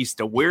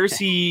Batista. Where is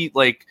he,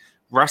 like,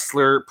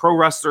 pro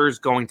wrestlers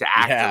going to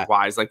actor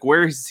wise? Like,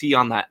 where is he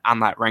on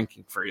that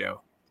ranking for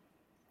you?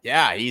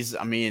 Yeah, he's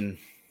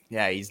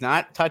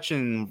not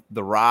touching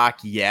The Rock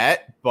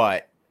yet,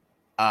 but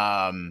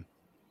I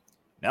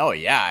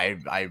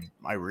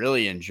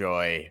really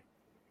enjoy.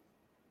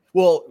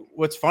 Well,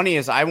 what's funny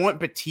is I almost want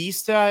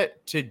Batista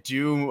to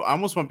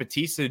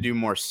do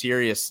more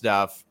serious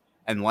stuff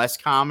and less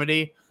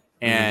comedy.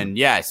 And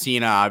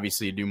Cena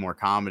obviously do more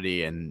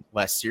comedy and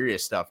less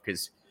serious stuff,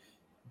 because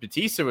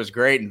Batista was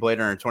great in Blade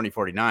Runner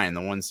 2049,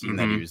 the one scene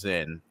that he was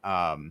in.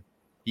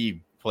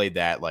 He played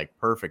that like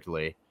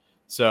perfectly.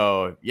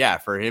 So yeah,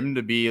 for him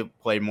to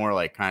play more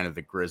like kind of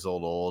the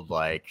grizzled old,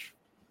 like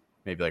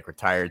maybe like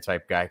retired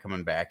type guy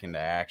coming back into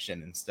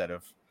action instead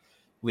of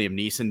Liam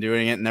Neeson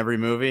doing it in every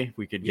movie,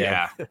 we could get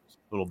a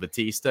little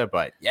Batista.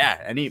 But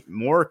any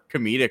more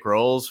comedic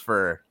roles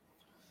for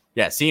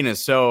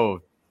Cena's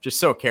so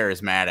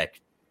charismatic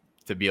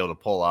to be able to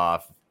pull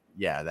off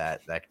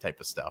that type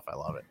of stuff. I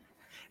love it.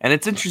 And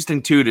it's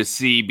interesting too to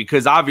see,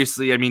 because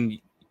obviously, I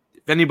mean,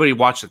 if anybody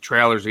watched the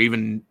trailers or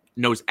even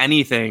knows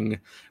anything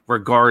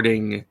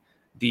regarding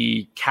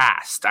the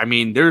cast, I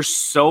mean, there's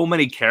so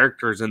many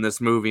characters in this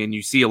movie, and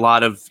you see a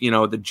lot of,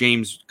 the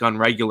James Gunn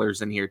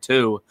regulars in here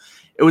too.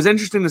 It was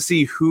interesting to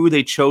see who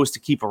they chose to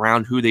keep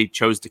around, who they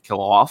chose to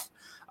kill off.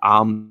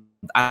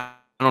 I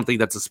don't think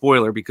that's a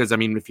spoiler, because I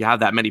mean, if you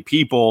have that many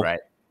people,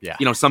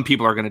 some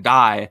people are going to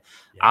die.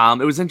 Yeah.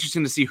 It was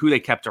interesting to see who they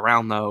kept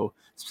around, though,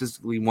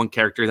 specifically one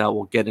character that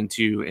we'll get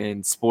into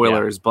in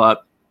spoilers.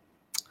 But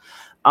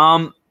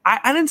I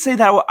didn't say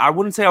that. I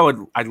wouldn't say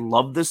I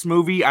love this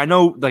movie. I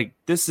know, like,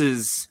 this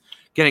is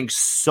getting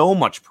so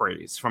much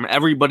praise from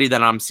everybody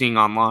that I'm seeing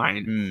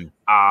online.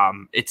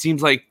 It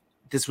seems like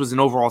this was an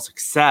overall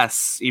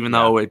success, even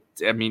though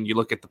you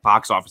look at the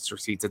box office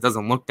receipts, it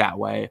doesn't look that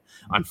way,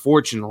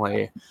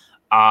 unfortunately.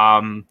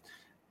 I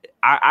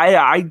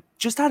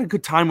just had a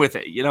good time with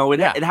it.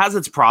 It has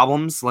its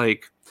problems.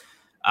 Like,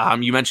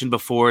 you mentioned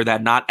before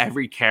that not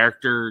every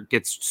character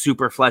gets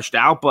super fleshed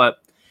out, but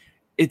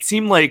it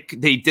seemed like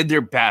they did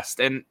their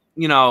best. And,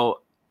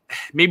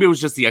 maybe it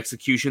was just the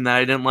execution that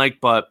I didn't like,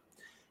 but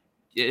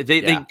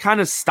they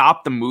kind of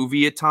stopped the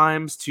movie at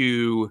times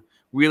to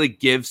really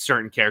give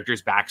certain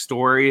characters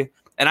backstory.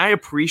 And I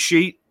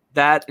appreciate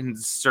that in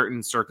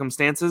certain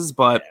circumstances,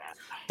 but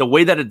the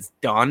way that it's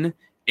done,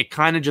 it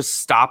kind of just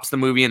stops the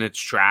movie in its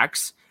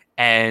tracks.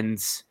 And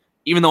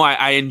even though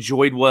I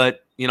enjoyed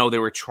what, they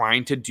were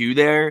trying to do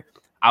there,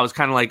 I was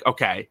kind of like,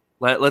 okay,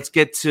 let's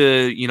get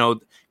to,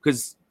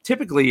 because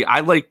typically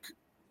I like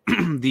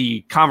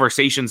the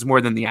conversations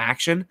more than the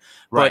action.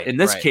 But in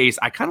this case,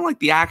 I kind of like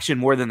the action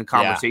more than the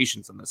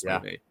conversations in this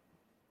movie.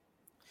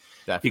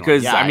 Definitely.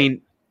 Because, I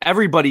mean,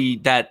 everybody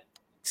that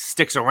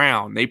sticks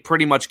around, they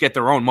pretty much get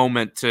their own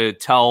moment to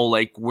tell,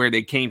 like, where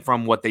they came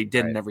from, what they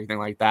did, and everything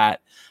like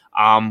that.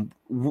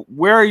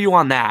 Where are you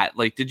on that?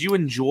 Like, did you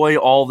enjoy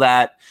all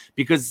that?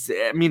 Because,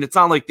 I mean, it's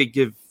not like they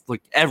give,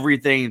 like,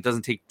 everything. It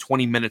doesn't take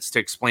 20 minutes to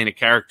explain a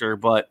character,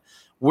 but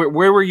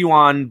where were you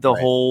on the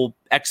whole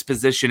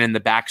exposition and the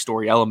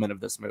backstory element of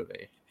this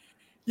movie?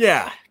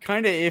 Yeah,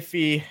 kind of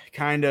iffy,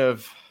 kind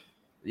of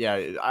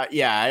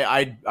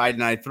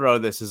I throw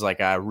this as like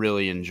a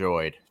really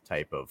enjoyed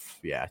type of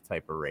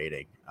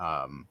rating.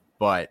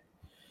 But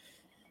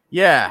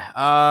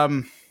yeah,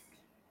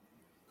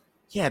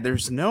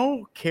 there's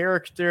no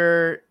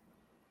character,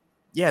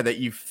 that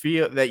you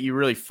feel that you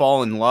really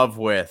fall in love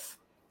with.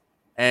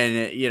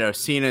 And,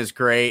 Cena's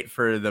great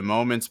for the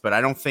moments, but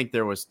I don't think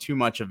there was too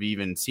much of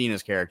even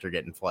Cena's character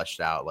getting fleshed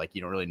out. Like,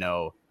 you don't really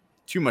know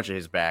too much of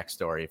his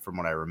backstory from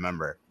what I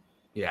remember.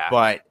 Yeah.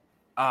 But,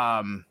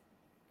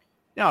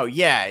 no,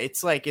 yeah,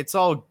 it's like, it's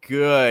all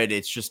good.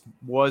 It's just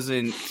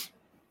wasn't,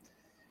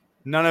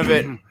 none of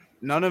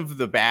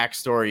the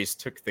backstories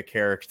took the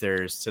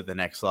characters to the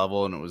next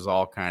level, and it was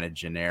all kind of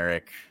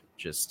generic,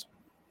 just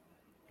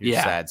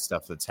sad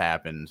stuff that's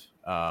happened.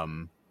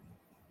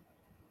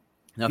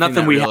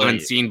 Nothing we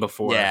haven't seen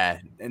before. Yeah,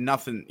 and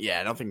nothing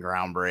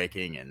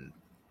groundbreaking and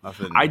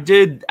nothing. I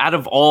did, out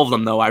of all of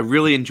them, though, I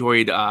really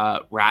enjoyed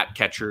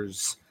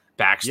Ratcatcher's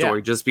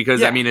backstory, just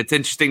because, I mean, it's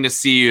interesting to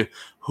see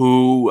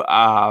who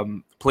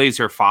plays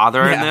her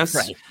father in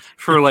this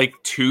for like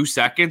 2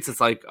 seconds.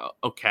 It's like,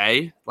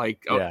 okay,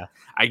 like,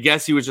 I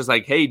guess he was just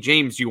like, hey,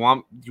 James, you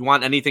want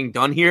anything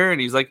done here?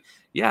 And he's like,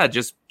 yeah,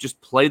 just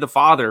play the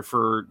father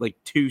for like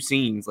 2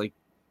 scenes, like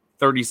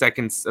 30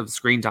 seconds of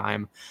screen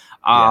time.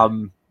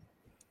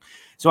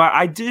 So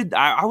I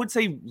would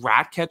say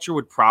Ratcatcher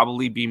would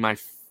probably be my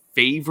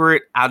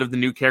favorite out of the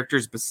new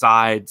characters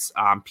besides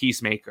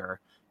Peacemaker,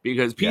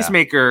 because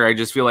Peacemaker, I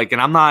just feel like,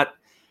 and I'm not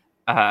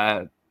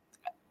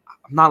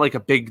like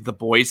a big The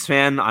Boys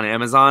fan on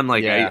Amazon.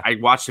 Like I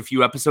watched a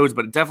few episodes,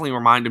 but it definitely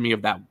reminded me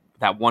of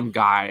that one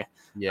guy.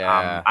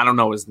 Yeah. I don't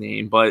know his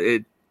name, but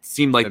it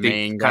seemed like the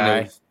main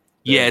guy.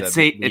 It's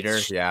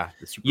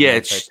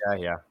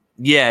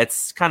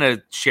kind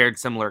of shared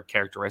similar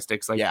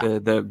characteristics, like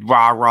the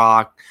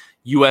rah-rah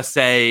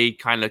USA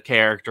kind of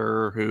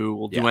character who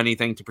will do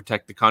anything to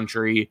protect the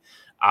country.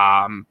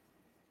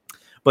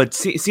 But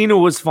Cena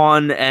was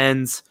fun,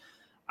 and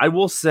I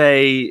will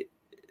say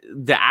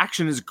the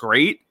action is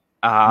great.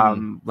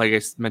 Like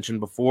I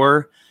mentioned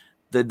before,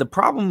 the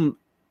problem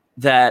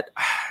that,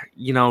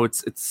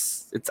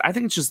 it's I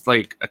think it's just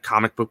like a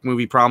comic book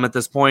movie problem at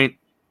this point.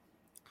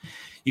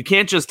 You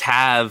can't just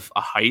have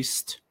a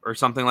heist or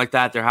something like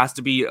that. There has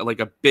to be like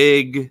a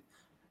big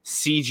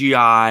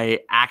CGI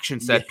action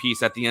set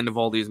piece at the end of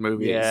all these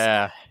movies.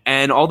 Yeah.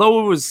 And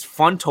although it was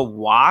fun to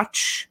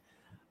watch,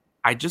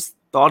 I just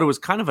thought it was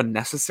kind of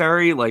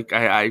unnecessary. Like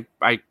I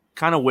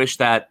kind of wish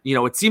that,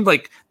 it seemed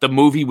like the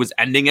movie was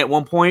ending at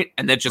one point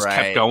and then just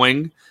kept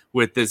going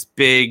with this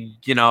big,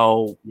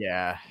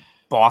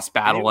 boss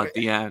battle at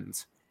the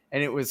end.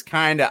 And it was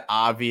kind of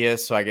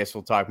obvious, so I guess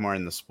we'll talk more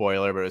in the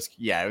spoiler, but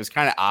it was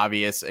kind of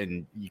obvious,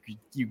 and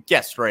you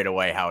guessed right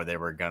away how they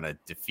were going to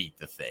defeat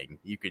the thing.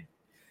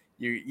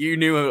 You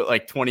knew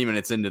like 20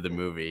 minutes into the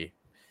movie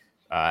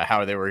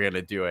how they were going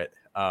to do it.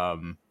 Or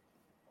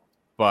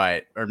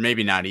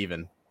maybe not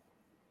even,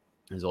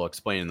 as I'll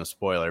explain in the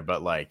spoiler,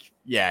 but like,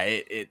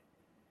 I'm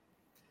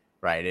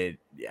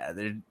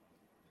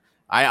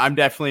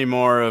definitely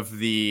more of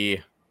the,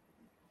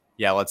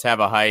 let's have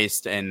a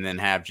heist and then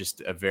have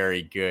just a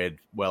very good,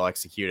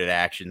 well-executed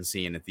action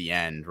scene at the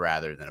end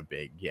rather than a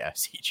big,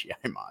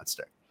 CGI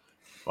monster.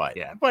 But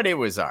it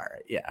was all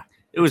right. Yeah.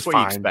 It was what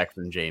fine. You expect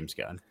from James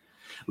Gunn.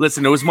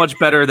 Listen, it was much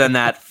better than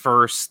that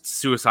first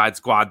Suicide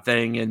Squad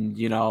thing, and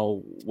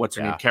what's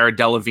her name, Cara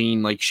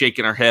Delevingne, like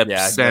shaking her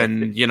hips,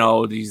 and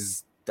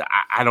these.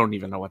 I don't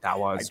even know what that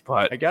was,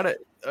 but I got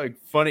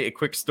a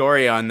quick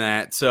story on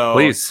that. So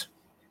please,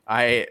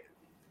 that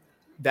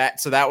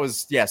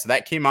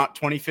came out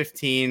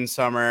 2015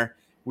 summer.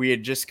 We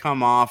had just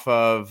come off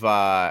of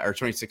or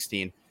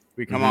 2016.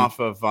 We come off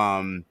of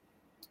a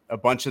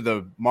bunch of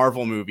the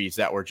Marvel movies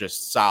that were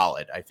just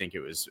solid. I think it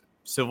was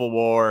Civil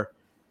War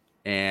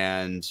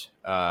and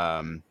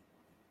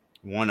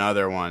one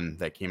other one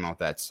that came out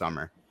that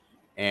summer.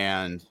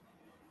 And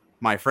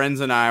my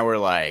friends and I were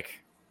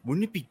like,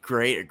 wouldn't it be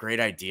a great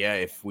idea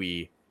if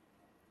we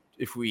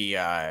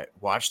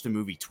watched the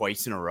movie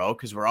twice in a row?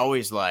 Because we're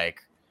always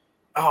like,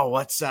 oh,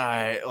 what's oh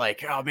man, I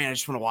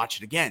just want to watch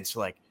it again. So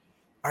like,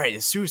 all right,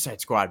 the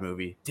Suicide Squad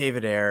movie,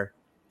 David Ayer,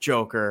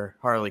 Joker,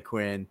 Harley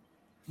Quinn,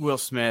 Will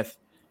Smith,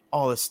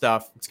 all this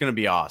stuff. It's going to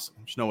be awesome.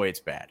 There's no way it's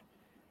bad.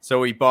 So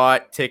we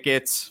bought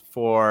tickets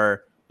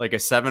for like a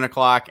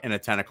 7:00 and a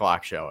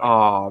 10:00 show.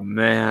 Oh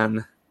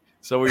man.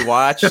 So we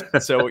watched,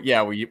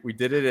 we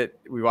did it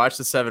we watched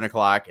the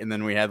 7:00, and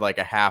then we had like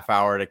a half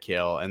hour to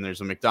kill. And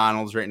there's a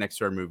McDonald's right next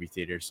to our movie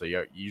theater. So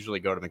you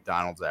usually go to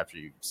McDonald's after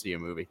you see a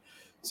movie.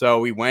 So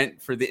we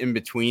went for the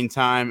in-between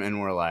time,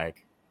 and we're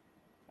like,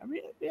 I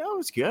mean, it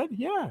was good.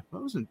 Yeah, it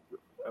wasn't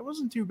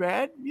too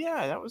bad.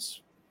 Yeah, that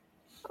was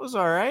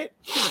all right.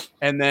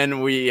 And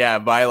then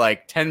by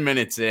like 10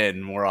 minutes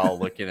in, we're all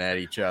looking at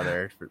each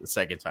other for the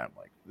second time,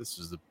 like, this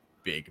is a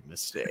big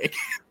mistake.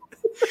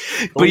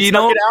 But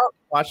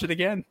watch it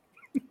again.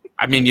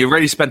 I mean, you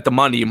already spent the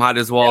money. You might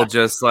as well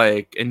just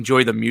like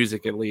enjoy the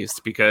music at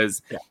least,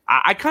 because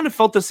I kind of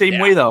felt the same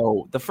way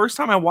though. The first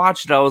time I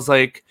watched it, I was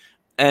like,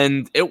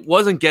 and it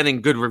wasn't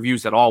getting good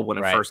reviews at all when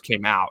it first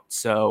came out.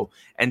 So,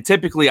 and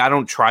typically I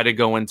don't try to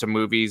go into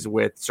movies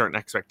with certain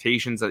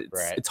expectations.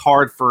 It's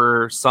hard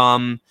for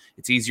some,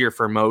 it's easier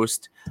for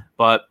most,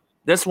 but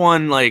this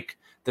one, like,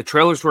 the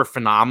trailers were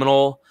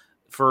phenomenal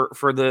for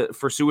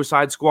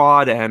Suicide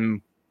Squad,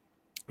 and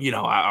you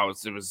know,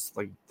 it was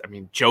like, I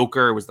mean,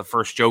 Joker was the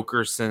first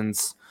Joker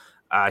since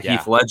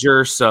Heath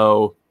Ledger,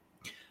 so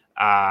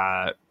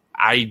I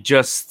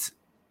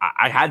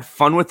had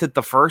fun with it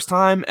the first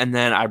time, and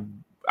then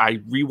I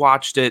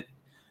rewatched it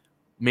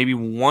maybe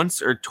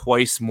once or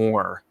twice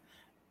more,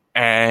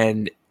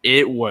 and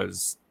it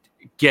was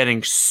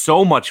getting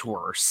so much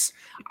worse.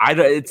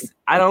 I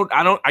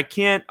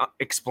can't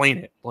explain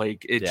it.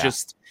 Like, it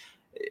just,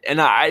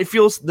 and I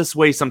feel this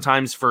way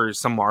sometimes for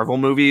some Marvel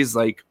movies.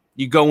 Like,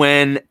 you go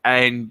in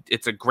and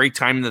it's a great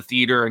time in the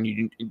theater, and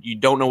you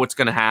don't know what's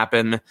going to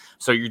happen,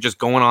 so you're just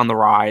going on the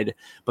ride.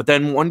 But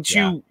then once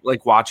you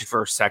like watch it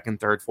for a second,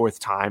 third, fourth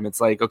time,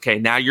 it's like, okay,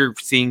 now you're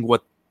seeing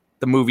what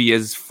the movie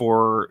is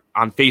for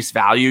on face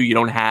value. You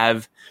don't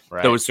have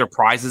those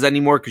surprises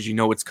anymore because you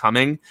know what's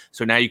coming.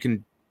 So now you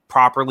can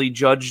properly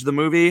judge the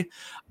movie.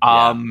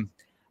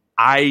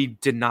 I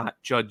did not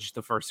judge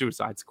the first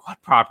Suicide Squad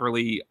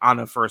properly on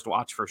a first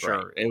watch for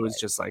sure. It was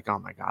just like, oh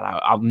my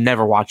God, I'll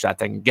never watch that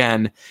thing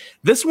again.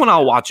 This one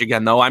I'll watch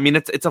again though. I mean,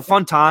 it's a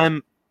fun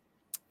time.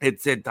 I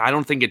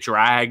don't think it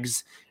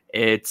drags.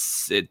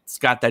 It's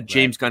got that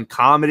James Gunn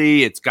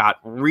comedy. It's got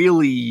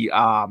really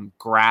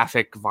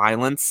graphic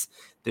violence.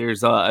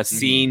 There's a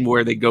scene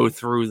where they go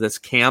through this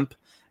camp,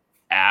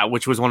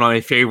 which was one of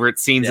my favorite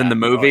scenes in the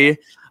movie,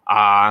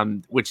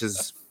 which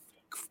is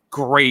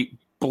great,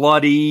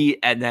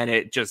 bloody, and then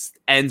it just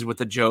ends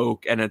with a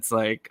joke, and it's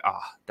like,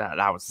 that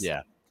was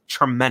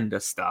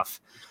tremendous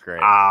stuff.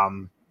 Great.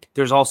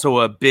 There's also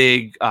a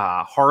big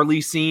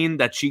Harley scene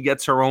that she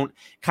gets her own,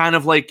 kind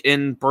of like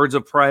in Birds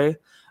of Prey.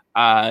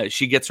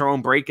 She gets her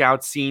own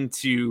breakout scene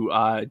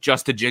to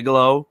Just a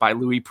Gigolo by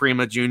Louis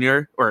Prima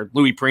Jr. or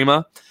Louis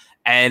Prima.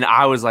 And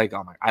I was like,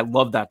 oh my, I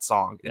love that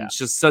song. Yeah. It's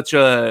just such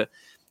a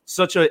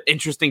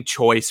interesting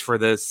choice for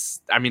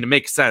this. I mean, it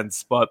makes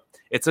sense, but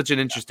it's such an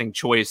interesting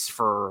choice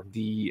for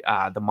the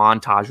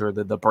montage or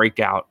the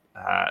breakout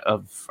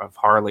of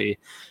Harley.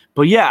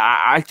 But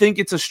yeah, I think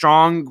it's a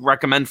strong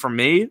recommend for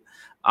me.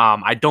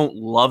 I don't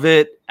love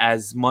it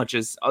as much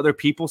as other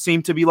people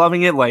seem to be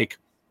loving it. Like,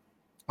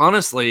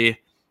 honestly,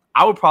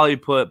 I would probably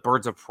put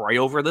Birds of Prey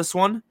over this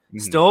one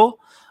still.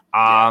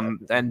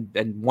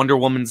 And Wonder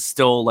Woman's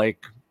still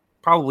like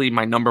probably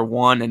my number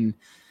one. And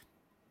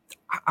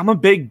I'm a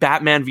big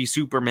Batman v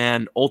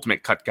Superman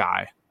Ultimate Cut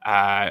guy.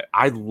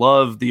 I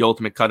love the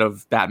Ultimate Cut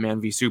of Batman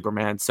v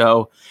Superman.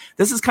 So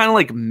this is kind of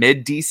like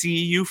mid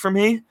DCEU for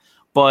me,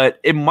 but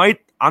it might,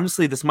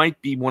 honestly, this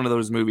might be one of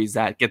those movies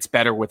that gets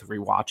better with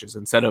rewatches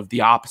instead of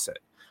the opposite.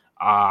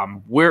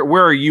 Where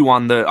are you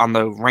on the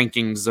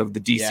rankings of the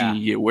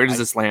DCEU? Where does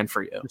this land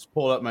for you? Just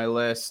pulled up my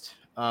list.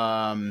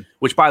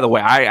 Which, by the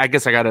way, I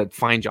guess I gotta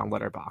find you on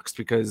Letterboxd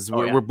because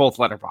we're both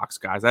Letterboxd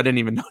guys. I didn't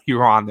even know you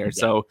were on there.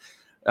 So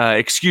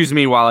excuse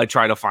me while I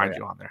try to find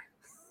you on there.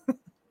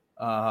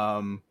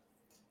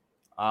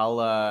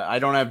 I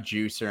don't have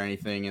juice or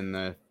anything in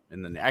the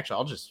actually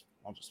I'll just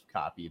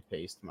copy and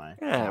paste my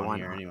why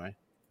here not? Anyway,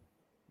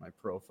 my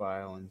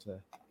profile into.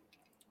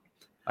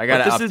 I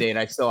gotta update.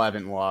 I still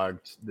haven't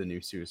logged the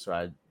new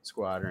Suicide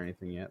Squad or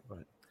anything yet, but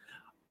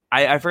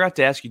I forgot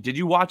to ask you, did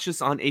you watch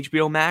this on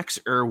HBO Max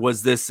or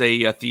was this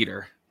a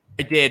theater?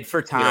 I did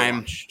for time,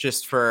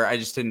 I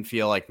just didn't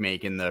feel like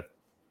making the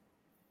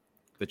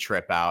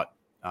trip out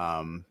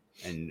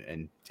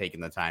and taking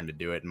the time to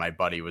do it. And my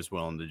buddy was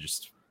willing to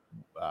just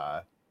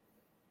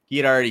he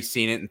had already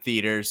seen it in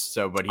theaters,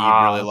 but he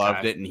really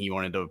loved it and he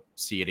wanted to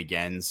see it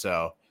again.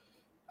 So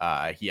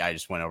I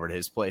just went over to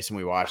his place and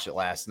we watched it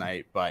last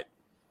night. But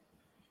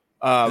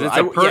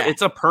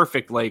it's a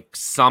perfect like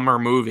summer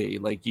movie.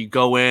 Like you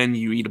go in,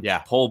 you eat a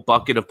whole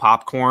bucket of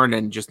popcorn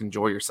and just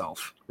enjoy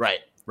yourself. Right.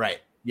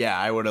 Yeah,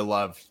 I would have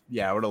loved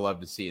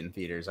to see it in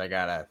theaters.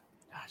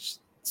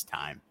 It's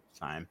time.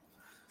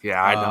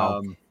 Yeah, I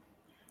know.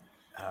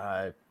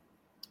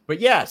 But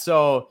yeah,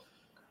 so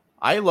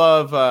I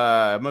love.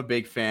 I'm a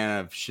big fan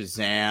of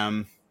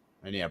Shazam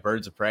and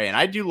Birds of Prey, and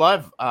I do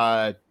love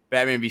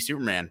Batman v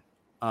Superman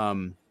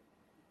a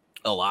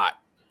lot.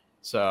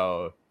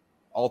 So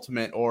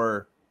Ultimate,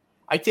 or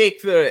I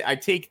take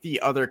the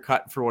other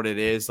cut for what it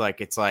is.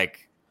 Like it's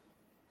like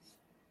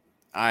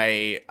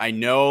I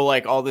know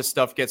like all this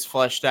stuff gets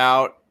fleshed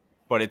out,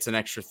 but it's an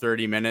extra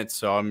 30 minutes,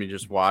 so I'm gonna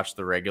just watch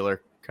the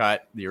regular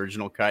cut, the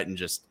original cut, and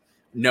just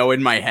know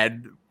in my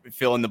head,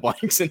 fill in the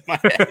blanks in my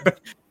head,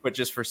 but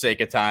just for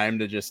sake of time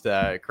to just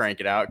crank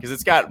it out because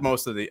it's got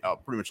most of the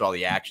pretty much all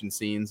the action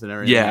scenes and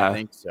everything. I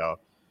think so.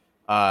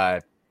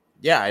 I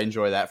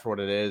enjoy that for what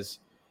it is.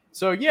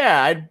 So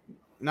yeah, I'd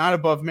not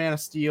above Man of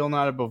Steel,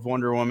 not above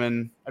Wonder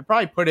Woman. I'd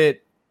probably put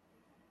it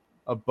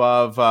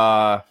above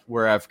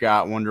where I've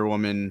got Wonder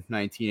Woman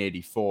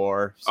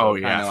 1984.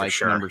 So kind of like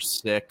number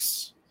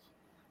 6.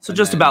 So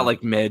just about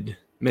like mid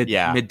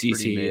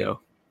DCU.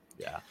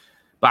 Yeah.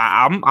 But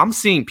I'm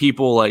seeing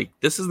people like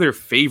this is their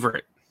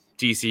favorite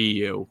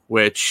DCU,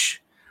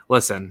 which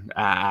listen,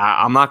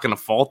 I'm not going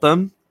to fault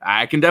them.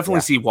 I can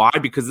definitely see why,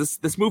 because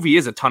this movie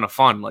is a ton of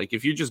fun. Like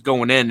if you're just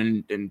going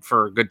in and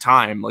for a good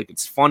time, like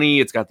it's funny,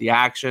 it's got the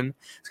action,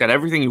 it's got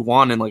everything you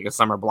want in like a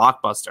summer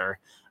blockbuster.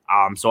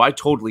 So I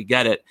totally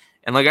get it.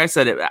 And like I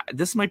said,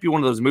 this might be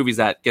one of those movies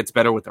that gets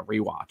better with a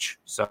rewatch.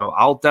 So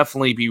I'll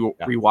definitely be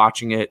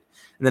rewatching it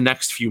in the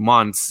next few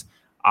months.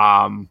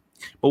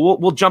 But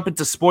we'll jump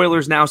into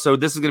spoilers now. So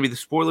this is going to be the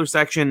spoiler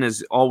section.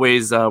 As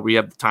always, we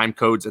have the time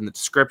codes in the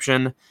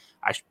description.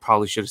 I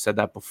probably should have said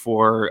that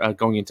before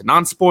going into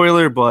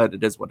non-spoiler, but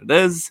it is what it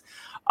is.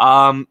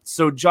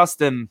 So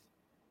Justin,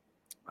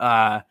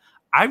 I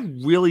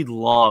really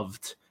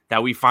loved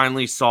that we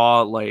finally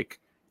saw like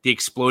the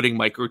exploding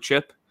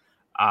microchip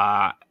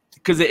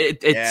because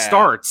it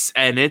starts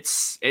and it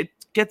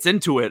gets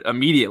into it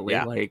immediately.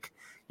 Yeah. Like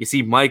you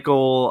see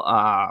Michael,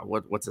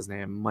 what's his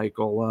name?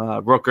 Michael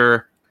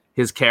Rooker,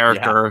 his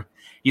character. Yeah.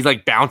 He's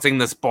like bouncing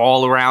this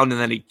ball around and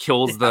then he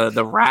kills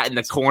the rat in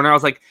the corner. I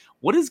was like,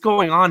 what is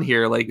going on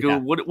here? Like,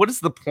 what is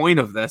the point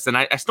of this? And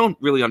I still don't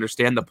really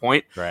understand the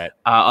point, right?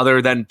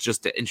 Other than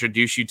just to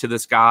introduce you to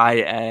this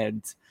guy.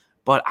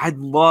 But I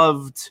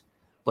loved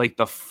like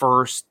the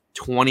first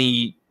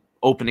 20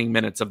 opening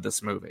minutes of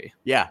this movie.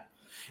 Yeah.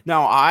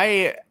 No,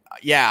 I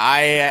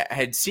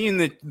had seen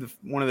the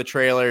one of the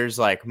trailers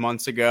like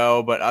months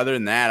ago, but other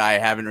than that, I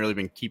haven't really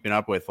been keeping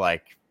up with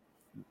like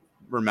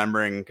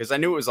remembering because I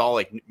knew it was all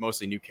like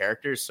mostly new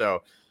characters.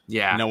 So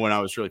no one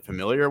I was really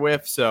familiar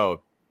with.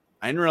 So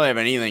I didn't really have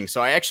anything.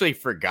 So I actually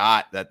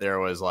forgot that there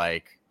was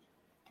like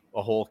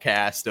a whole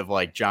cast of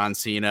like John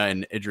Cena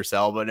and Idris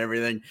Elba and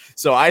everything.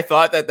 So I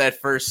thought that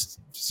first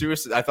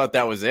Suicide, I thought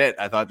that was it.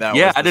 I thought that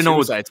was I didn't know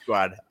Suicide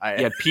Squad.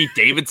 Pete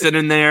Davidson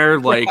in there,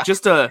 like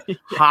just a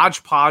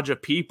hodgepodge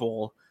of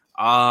people.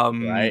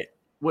 Right.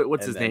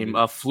 What's his name?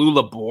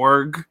 Flula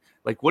Borg.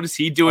 Like, what is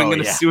he doing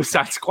in a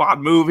Suicide Squad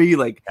movie?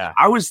 Like,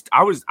 I was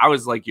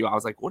like you. I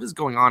was like, what is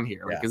going on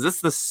here? Like, is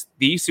this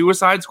the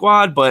Suicide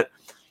Squad? But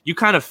you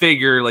kind of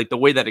figure like the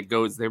way that it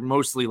goes, they're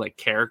mostly like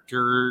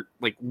character,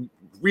 like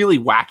really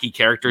wacky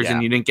characters,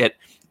 and you didn't get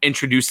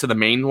introduced to the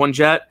main ones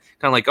yet.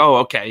 Kind of like, oh,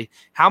 okay,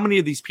 how many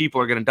of these people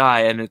are going to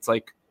die? And it's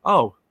like,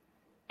 oh,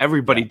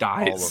 everybody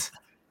dies.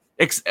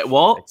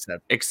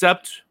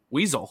 Except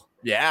Weasel.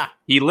 Yeah.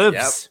 He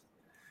lives,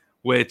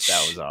 which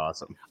that was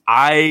awesome.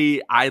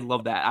 I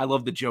love that. I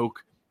love the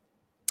joke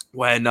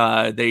when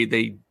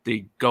they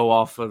go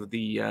off of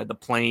the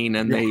plane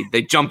and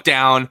they jump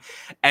down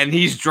and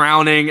he's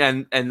drowning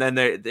and then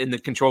they're in the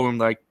control room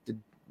like,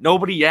 did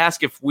nobody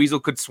ask if Weasel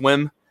could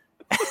swim?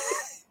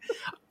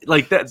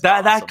 Like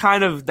that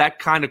kind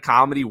of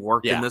comedy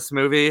worked in this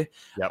movie.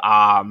 Yep.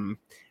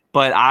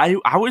 But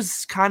I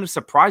was kind of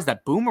surprised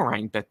that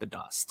Boomerang bit the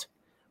dust.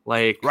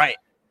 Like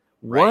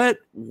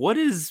what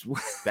is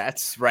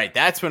That's right.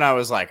 That's when I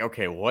was like,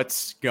 okay,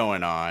 what's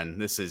going on?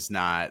 This is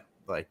not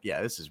like,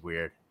 this is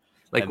weird.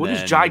 Like, what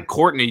is Jai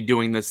Courtney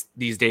doing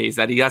these days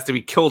that he has to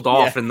be killed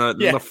off in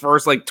the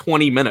first like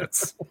 20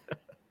 minutes?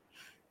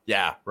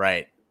 Yeah,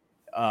 right.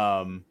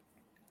 So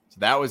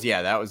that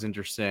was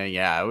interesting.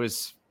 Yeah, it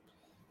was.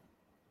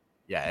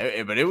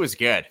 Yeah, but it was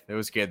good. It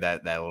was good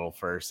that little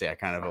first,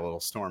 kind of a little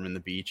storm in the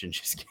beach and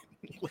just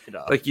getting lit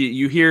up. Like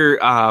you hear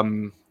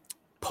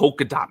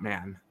Polka Dot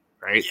Man,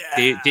 right?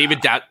 Yeah. David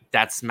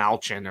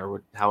Dastmalchian,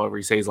 or however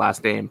you say his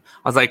last name.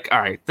 I was like, all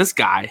right, this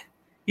guy,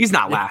 he's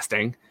not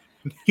lasting.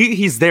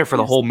 He's there for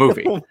the whole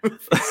movie. But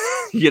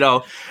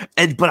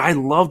I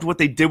loved what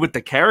they did with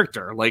the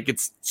character. Like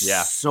it's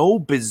so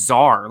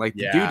bizarre. Like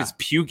the dude is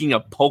puking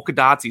up polka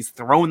dots. He's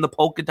throwing the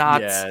polka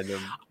dots. Yeah,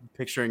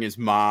 picturing his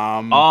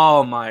mom.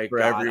 Oh my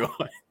God.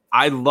 Everyone.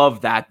 I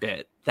love that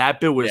bit. That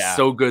bit was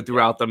so good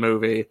throughout the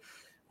movie,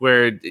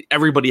 where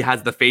everybody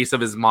has the face of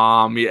his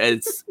mom.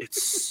 It's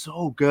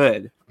so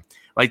good.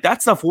 Like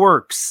that stuff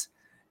works.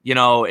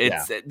 There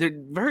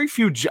very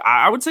few.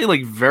 I would say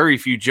like very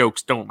few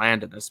jokes don't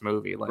land in this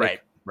movie.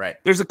 Like, right.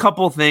 There's a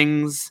couple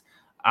things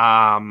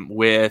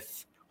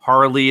with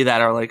Harley that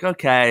are like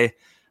okay,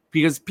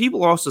 because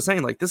people are also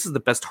saying like this is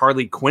the best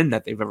Harley Quinn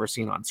that they've ever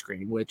seen on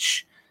screen,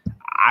 which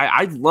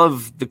I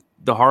love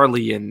the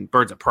Harley in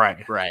Birds of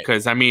Prey, right?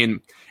 Because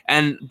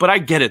but I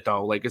get it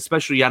though. Like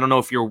especially I don't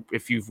know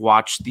if you've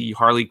watched the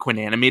Harley Quinn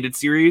animated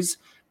series.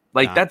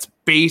 Like that's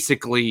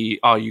basically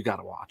you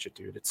gotta watch it,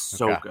 dude. It's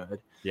so good.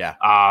 Yeah.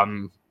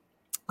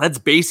 That's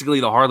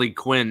basically the Harley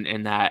Quinn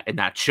in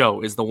that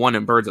show is the one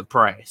in Birds of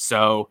Prey.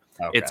 So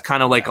it's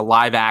kind of like a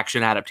live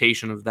action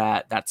adaptation of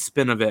that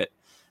spin of it.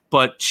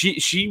 But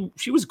she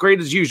was great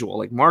as usual.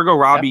 Like Margot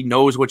Robbie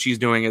knows what she's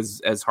doing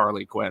as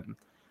Harley Quinn.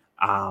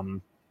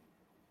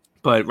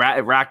 But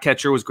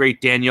Ratcatcher was great.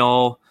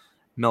 Danielle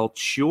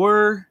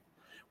Melchior,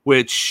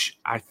 which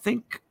I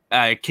think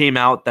came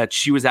out that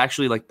she was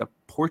actually like the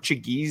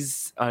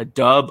Portuguese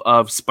dub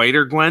of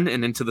Spider-Gwen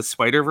and Into the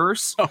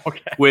Spider-Verse,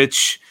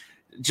 which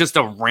just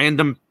a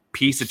random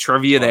piece of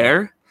trivia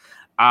there.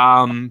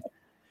 But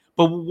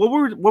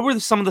what were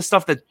some of the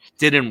stuff that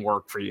didn't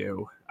work for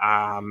you?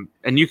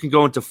 And you can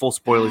go into full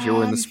spoilers here.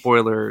 We're in the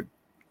spoiler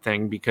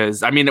thing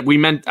because I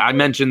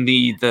mentioned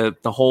the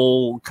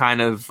whole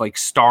kind of like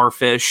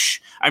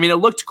starfish. I mean, it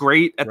looked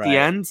great at the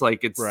end.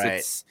 Like it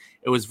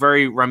was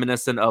very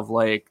reminiscent of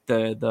like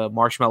the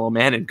Marshmallow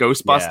Man and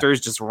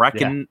Ghostbusters, just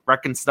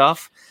wrecking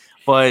stuff.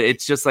 But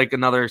it's just like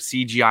another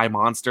CGI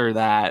monster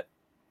that,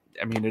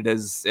 I mean, it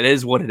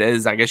is what it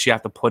is. I guess you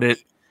have to put it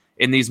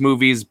in these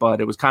movies,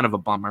 but it was kind of a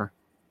bummer.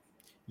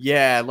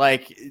 Yeah,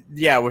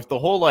 with the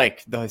whole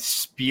like the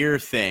spear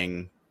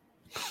thing.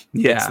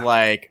 Yeah, it's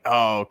like,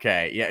 oh,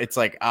 okay, yeah, it's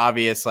like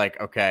obvious, like,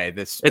 okay,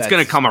 it's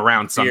gonna come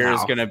around somehow. Spear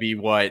is gonna be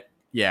what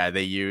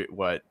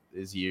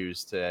is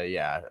used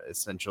to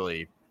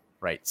essentially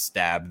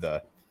stab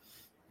the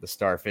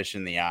starfish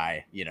in the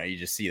eye. You know, you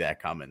just see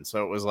that coming.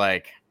 So it was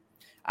like,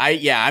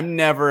 I'm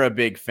never a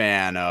big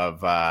fan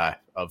of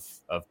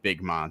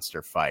big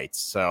monster fights.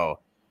 So.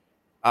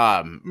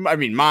 I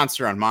mean,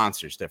 monster on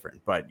monster is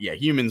different, but yeah,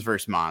 humans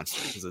versus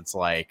monsters, because it's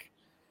like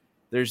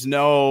there's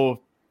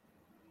no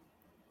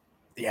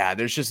real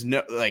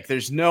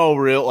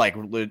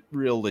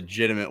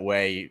legitimate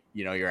way,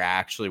 you know, you're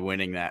actually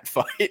winning that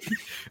fight.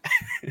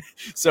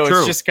 So True.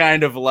 It's just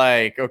kind of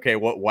like, okay,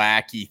 what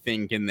wacky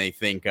thing can they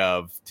think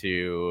of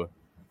to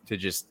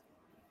just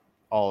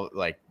all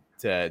like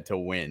to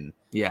win?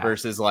 Yeah,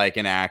 versus like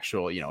an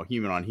actual, you know,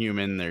 human on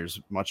human.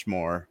 There's much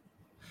more.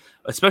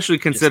 Especially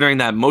considering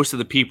that most of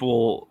the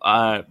people,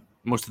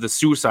 most of the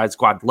Suicide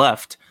Squad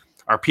left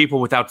are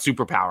people without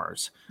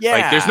superpowers. Yeah,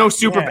 like there's no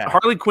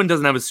Harley Quinn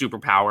doesn't have a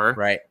superpower.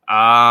 Right.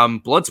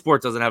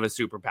 Bloodsport doesn't have a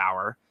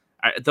superpower.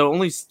 The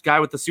only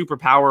guy with the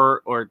superpower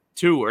or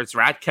it's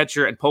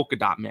Ratcatcher and Polka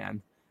Dot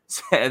Man.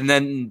 And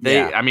then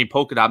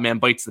Polka Dot Man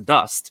bites the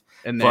dust.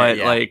 And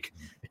then,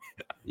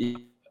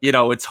 you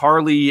know, it's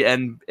Harley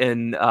and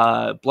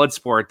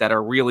Bloodsport that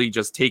are really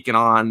just taking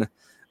on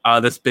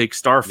this big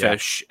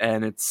starfish,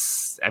 and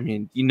it's, I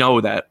mean, you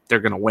know that they're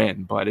going to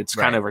win, but it's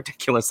kind of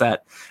ridiculous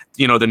that,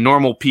 you know, the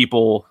normal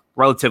people,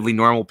 relatively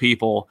normal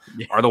people,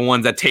 are the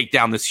ones that take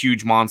down this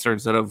huge monster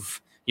instead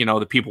of, you know,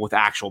 the people with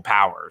actual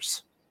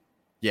powers.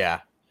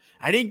 Yeah.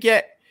 I didn't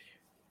get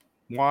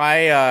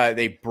why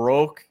they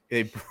broke,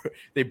 is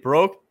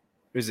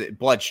it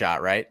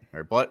Bloodshot, right?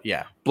 Or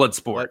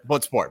Bloodsport.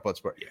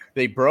 Bloodsport. Yeah.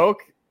 They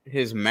broke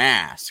his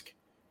mask,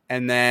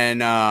 and then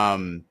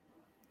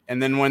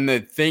when the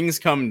things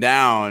come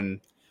down,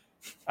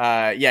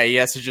 he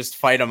has to just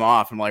fight them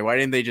off. I'm like, why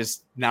didn't they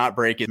just not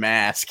break his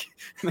mask?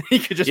 He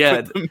could just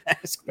put the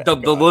mask back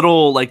on. The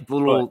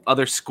little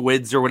other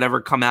squids or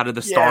whatever come out of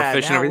the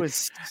starfish and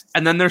everything.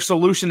 And then their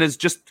solution is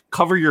just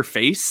cover your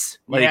face.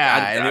 Like,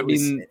 I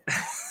mean,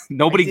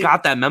 nobody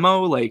got that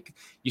memo. Like,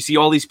 you see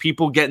all these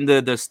people getting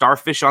the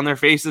starfish on their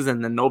faces,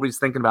 and then nobody's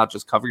thinking about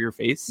just cover your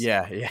face.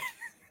 Yeah.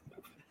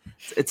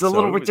 It's a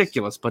little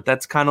ridiculous, but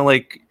that's kind of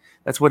like,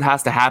 that's what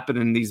has to happen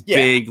in these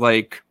big,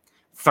 like,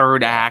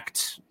 third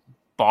act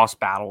boss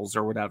battles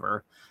or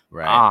whatever.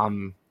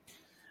 Right.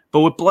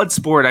 But with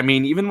Bloodsport, I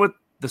mean, even with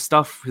the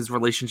stuff, his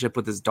relationship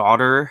with his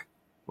daughter,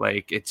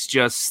 like, it's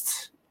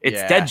Deadshot.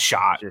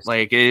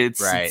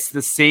 It's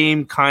the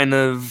same kind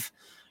of,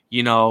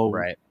 you know,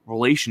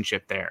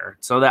 relationship there.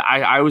 So that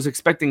I was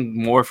expecting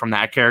more from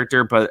that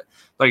character, but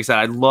like I said,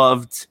 I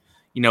loved,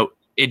 you know,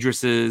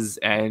 Idris's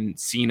and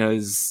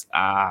Cena's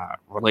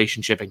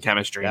relationship and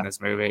chemistry in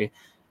this movie.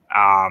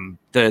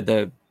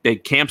 The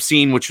big camp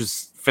scene, which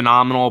was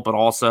phenomenal, but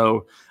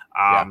also,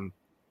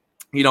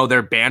 you know,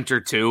 their banter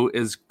too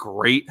is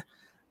great.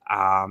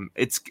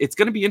 It's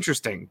going to be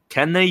interesting.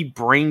 Can they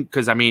bring,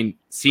 because I mean,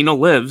 Cena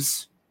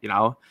lives, you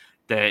know,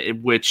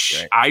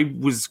 I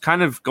was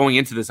kind of going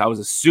into this, I was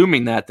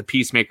assuming that the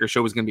Peacemaker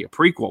show was going to be a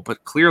prequel,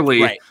 but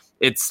clearly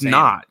it's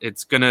not.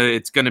 It's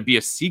gonna be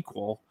a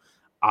sequel.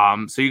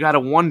 So you got to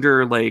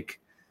wonder, like,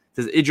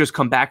 does Idris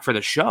come back for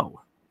the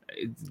show?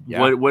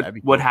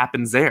 What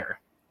happens there?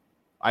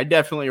 I'd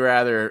definitely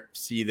rather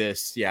see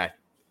this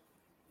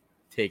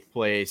take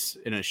place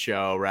in a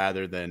show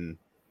rather than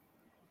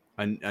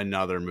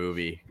another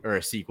movie or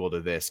a sequel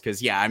to this,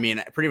 because I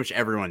mean, pretty much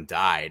everyone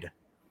died,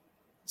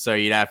 so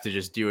you'd have to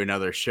just do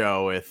another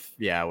show with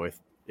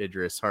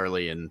Idris,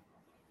 Harley, and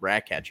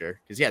Ratcatcher,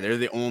 because they're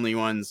the only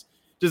ones.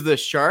 Does the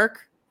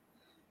shark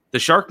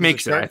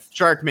makes it?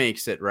 Shark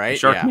makes it, right? The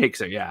shark makes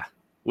it, yeah.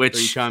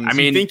 Which, I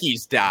mean, you think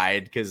he's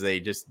died because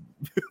they just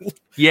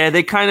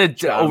they kind of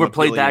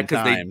overplayed that,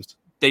 because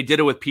they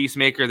did it with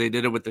Peacemaker, they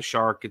did it with the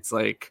shark. It's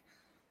like,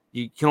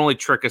 you can only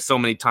trick us so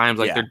many times.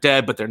 Like, they're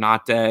dead, but they're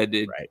not dead.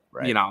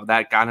 Right. You know,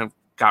 that kind of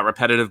got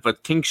repetitive.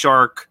 But King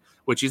Shark,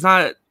 which he's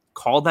not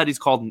called that, he's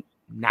called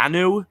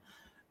Nanu.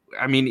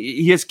 I mean,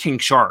 he is King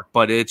Shark,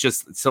 but it's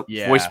just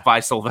voiced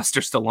by Sylvester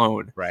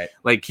Stallone. Right.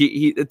 Like,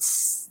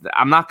 it's,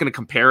 I'm not going to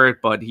compare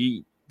it, but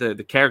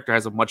the character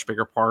has a much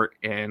bigger part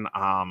in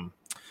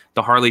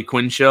the Harley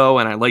Quinn show,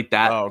 and I like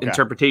that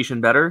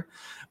interpretation better.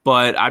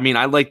 But I mean,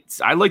 I like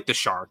the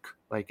shark.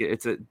 Like,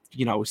 it's a,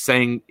 you know,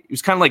 saying, it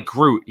was kind of like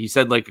Groot. He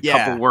said like a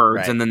couple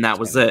words, and then that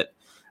was it.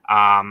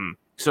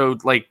 So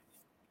like,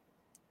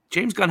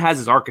 James Gunn has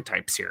his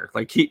archetypes here.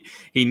 Like, he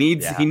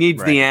needs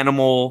the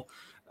animal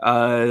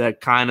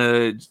that kind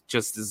of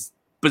just is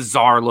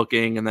bizarre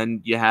looking, and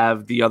then you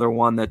have the other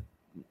one that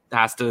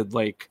has to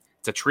like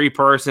it's a tree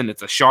person,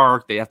 it's a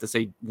shark. They have to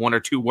say one or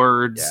two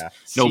words. Yeah.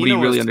 Nobody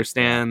really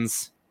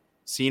understands.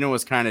 Cena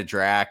was kind of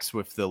Drax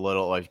with the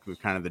little like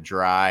with kind of the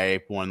dry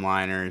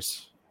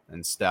one-liners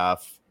and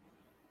stuff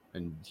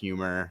and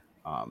humor.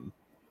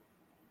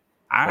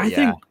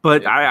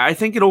 I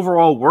think it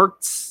overall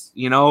worked.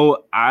 You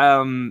know, I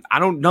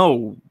don't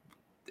know.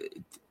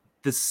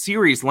 The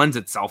series lends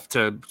itself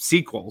to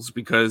sequels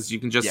because you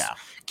can just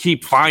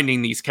keep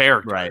finding these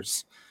characters.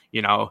 Right.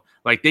 You know,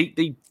 like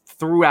they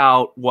threw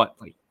out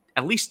like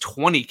at least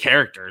 20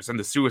 characters in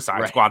the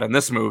Suicide Squad in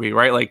this movie,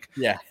 right? Like,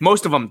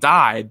 most of them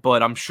died,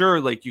 but I'm sure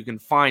like you can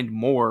find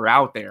more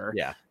out there.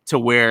 To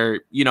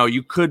where, you know,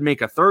 you could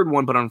make a third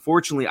one, but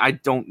unfortunately, I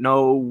don't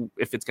know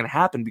if it's going to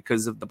happen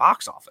because of the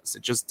box office.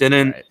 It just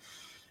didn't. Right.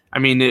 I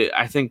mean,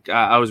 I think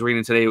I was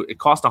reading today, it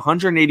cost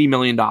 $180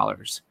 million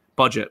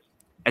budget,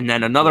 and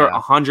then another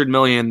 $100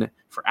 million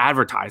for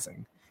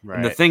advertising. Right.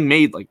 And the thing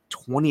made like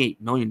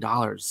 $28 million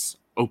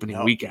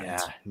opening weekend.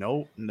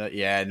 No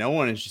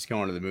one is just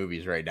going to the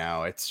movies right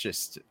now. It's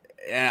just,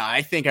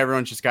 I think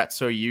everyone just got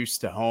so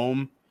used to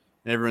home,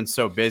 and everyone's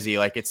so busy.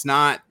 Like, it's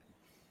not.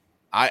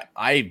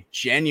 I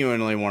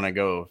genuinely want to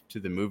go to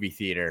the movie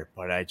theater,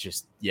 but it's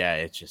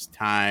just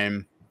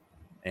time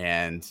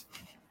and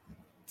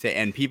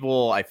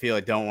people I feel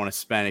like don't want to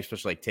spend,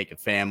 especially like take a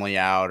family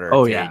out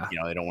or you know,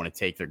 they don't want to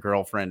take their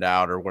girlfriend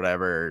out or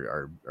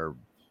whatever or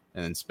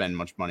and then spend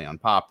much money on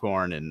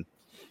popcorn, and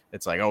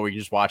it's like, oh, we can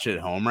just watch it at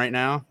home right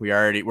now. We're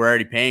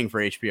already paying for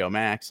HBO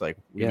Max, like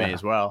we may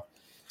as well.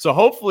 So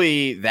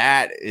hopefully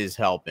that is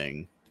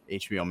helping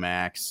HBO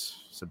Max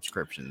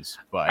subscriptions.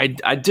 But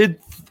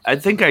I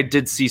think I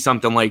did see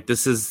something like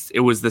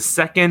it was the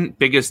second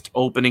biggest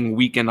opening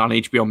weekend on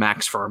HBO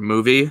Max for a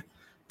movie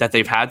that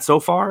they've had so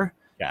far.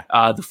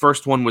 The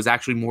first one was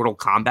actually Mortal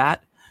Kombat,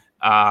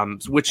 and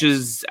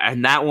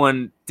that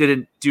one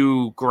didn't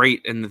do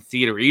great in the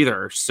theater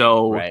either.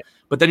 So,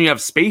 but then you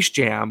have Space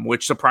Jam,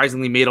 which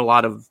surprisingly made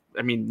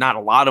not a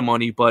lot of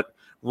money, but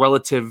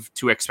relative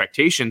to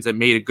expectations, it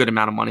made a good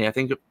amount of money. I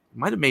think it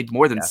might have made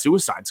more than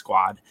Suicide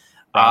Squad.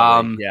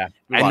 And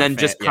then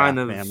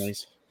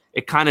families.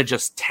 It kind of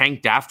just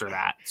tanked after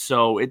that.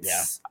 So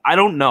I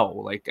don't know.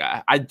 Like,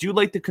 I do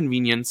like the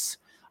convenience.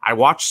 I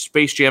watched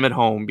Space Jam at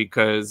home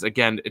because,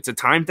 again, it's a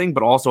time thing,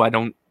 but also I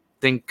don't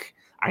think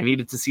I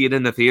needed to see it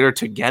in the theater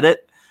to get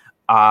it.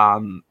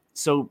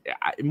 So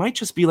it might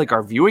just be like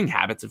our viewing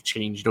habits have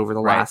changed over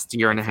the last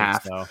year and a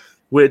half,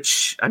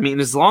 which, I mean,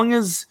 as long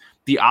as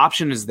the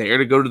option is there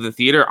to go to the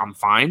theater, I'm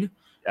fine.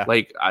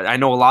 Like, I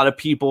know a lot of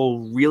people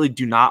really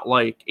do not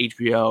like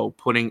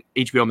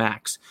HBO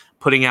Max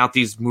putting out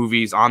these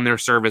movies on their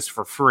service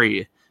for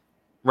free,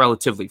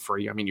 relatively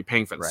free. I mean, you're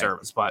paying for the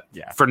service, but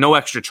for no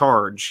extra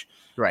charge.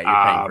 Right,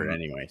 you're paying for it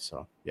anyway.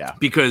 So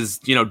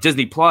because, you know,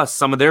 Disney Plus,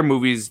 some of their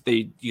movies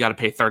you got to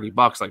pay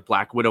 $30, like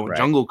Black Widow and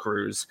Jungle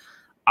Cruise.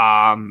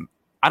 I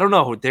don't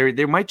know.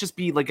 There might just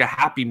be like a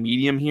happy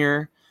medium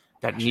here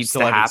that needs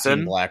to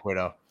happen. Black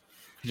Widow.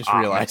 Just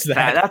realized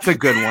that. That's a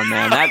good one,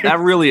 man. That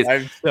really is.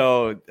 I'm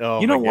so.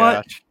 Oh, you know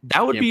what?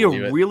 That would be a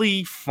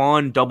really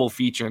fun double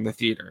feature in the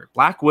theater: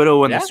 Black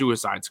Widow and the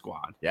Suicide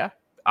Squad.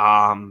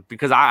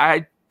 Because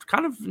I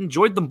kind of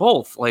enjoyed them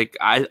both. Like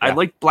I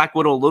liked Black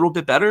Widow a little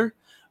bit better,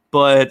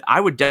 but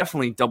I would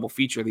definitely double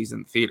feature these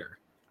in the theater.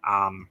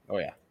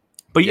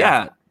 But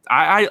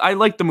I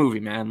like the movie,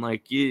 man.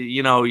 Like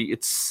you know,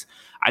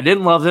 I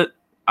didn't love it.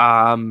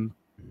 I'll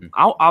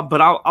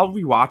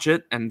rewatch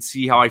it and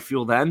see how I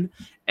feel then.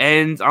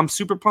 And I'm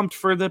super pumped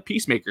for the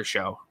Peacemaker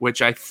show,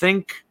 which I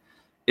think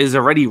is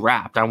already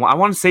wrapped. I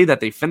want to say that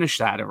they finished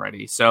that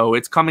already. So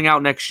it's coming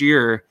out next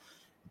year.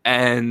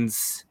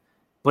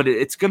 But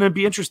it's going to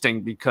be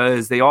interesting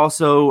because they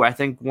also, I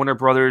think Warner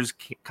Brothers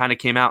kind of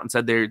came out and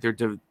said they're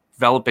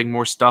developing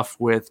more stuff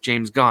with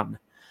James Gunn.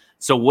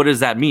 So what does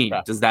that mean?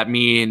 Yeah. Does that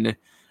mean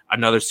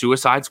another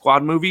Suicide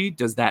Squad movie?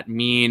 Does that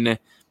mean,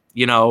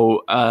 you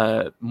know,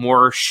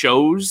 more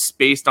shows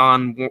based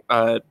on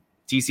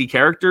DC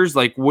characters?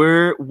 Like,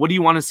 what do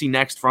you want to see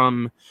next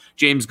from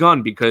James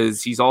Gunn?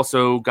 Because he's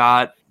also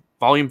got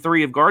Volume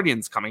 3 of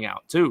Guardians coming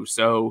out too.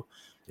 So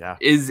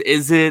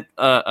is it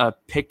a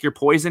pick your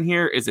poison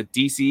here? Is it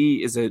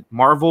DC? Is it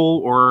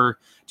Marvel? Or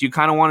do you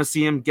kind of want to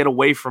see him get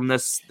away from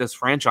this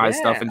franchise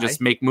stuff and just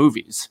make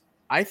movies?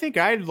 I think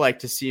I'd like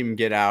to see him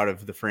get out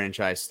of the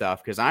franchise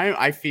stuff because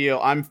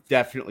I'm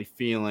definitely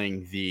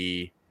feeling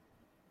the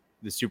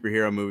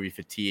superhero movie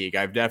fatigue.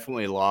 I've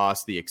definitely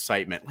lost the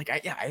excitement. Like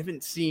I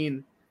haven't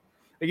seen,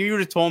 like, if you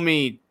would have told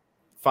me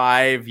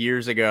 5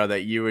 years ago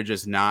that you would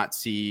just not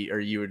see, or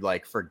you would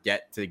like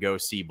forget to go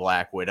see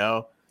Black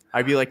Widow,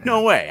 I'd be like,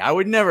 no way. I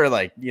would never,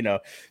 like, you know,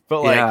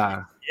 but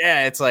like,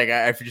 it's like,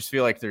 I just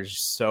feel like there's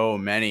so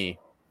many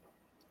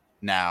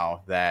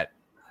now that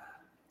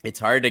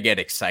it's hard to get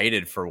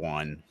excited for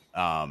one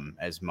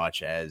as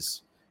much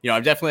as, you know,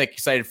 I'm definitely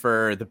excited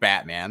for the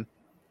Batman.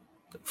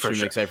 For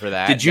sure. Excited for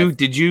that.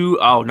 Did you?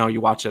 Oh no,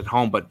 you watched it at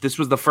home. But this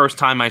was the first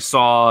time I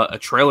saw a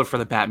trailer for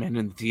the Batman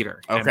in the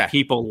theater. Okay. And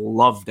people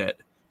loved it,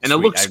 and Sweet.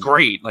 it looks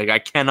great. Like I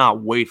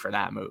cannot wait for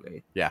that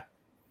movie. Yeah.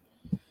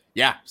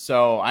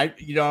 So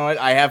you know what?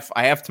 I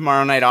have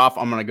tomorrow night off.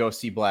 I'm gonna go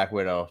see Black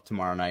Widow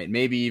tomorrow night.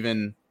 Maybe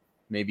even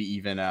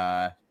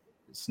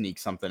sneak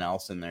something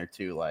else in there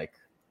too, like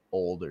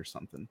Old or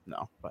something.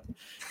 No, but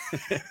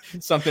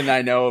something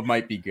I know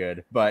might be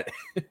good. But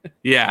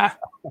yeah,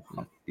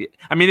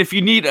 I mean, if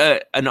you need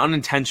an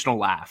unintentional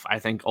laugh, I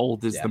think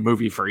Old is the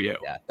movie for you.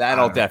 Yeah,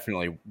 I'll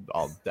definitely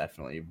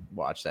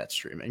watch that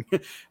streaming.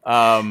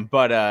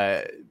 But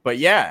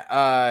yeah,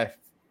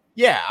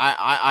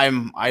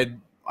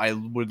 I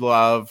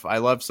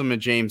love some of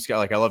James Gunn.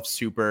 Like I love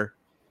Super,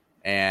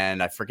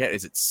 and I forget,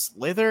 is it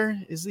Slither?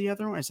 Is the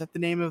other one? Is that the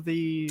name of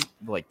the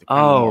kind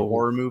of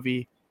horror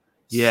movie?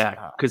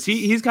 Yeah, because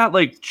he's got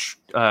like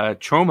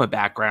trauma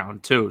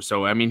background too.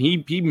 So I mean,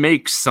 he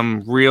makes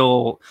some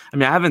real. I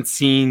mean, I haven't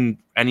seen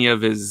any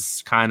of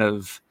his kind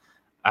of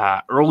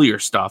earlier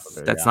stuff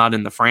that's not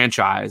in the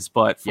franchise,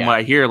 but from what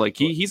I hear, like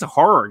he's a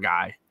horror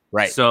guy,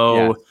 right?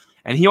 So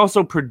and he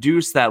also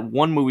produced that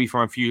one movie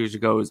from a few years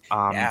ago,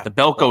 the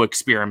Belko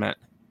Experiment.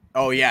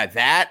 Oh yeah,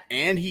 that,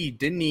 and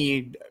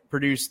he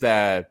produced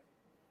the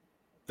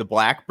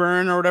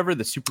Blackburn or whatever,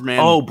 the Superman.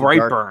 Oh,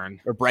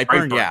 Brightburn.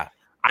 Brightburn. Yeah.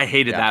 I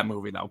hated that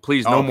movie though.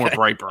 Please, no more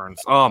Brightburns.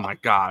 Oh my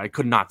god, I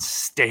could not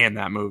stand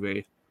that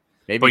movie.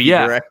 Maybe he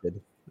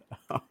directed.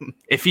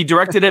 If he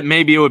directed it,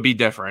 maybe it would be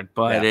different.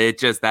 But it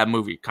just, that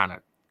movie kind of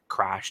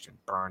crashed and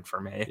burned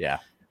for me. Yeah.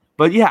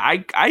 But yeah,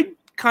 I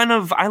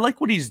like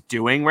what he's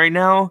doing right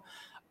now.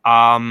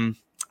 I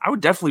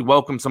would definitely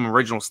welcome some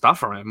original stuff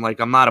from him.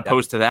 Like I'm not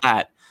opposed to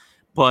that.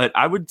 But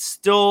I would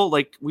still,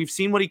 like, we've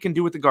seen what he can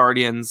do with the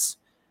Guardians.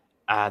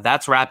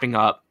 That's wrapping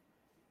up.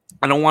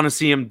 I don't want to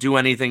see him do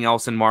anything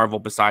else in Marvel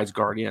besides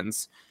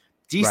Guardians.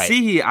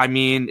 DC, I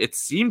mean, it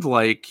seemed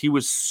like he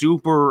was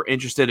super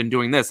interested in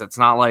doing this. It's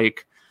not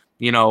like,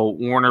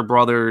 Warner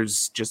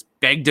Brothers just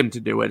begged him to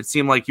do it. It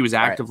seemed like he was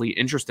actively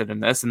interested in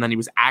this, and then he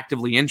was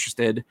actively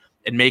interested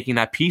in making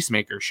that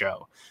Peacemaker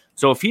show.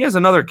 So if he has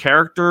another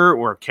character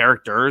or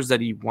characters that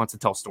he wants to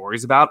tell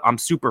stories about, I'm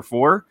super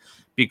for,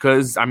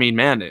 because, I mean,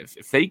 man,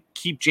 if they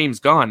keep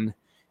James Gunn,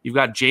 you've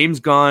got James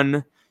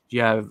Gunn, you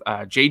have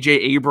J.J.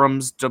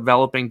 Abrams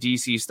developing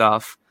DC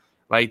stuff.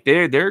 Like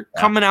they're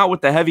coming out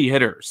with the heavy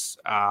hitters.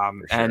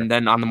 And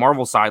then on the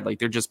Marvel side, like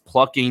they're just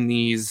plucking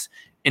these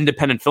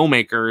independent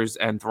filmmakers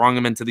and throwing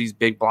them into these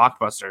big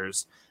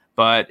blockbusters.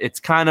 But it's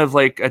kind of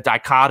like a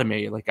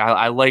dichotomy. Like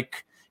I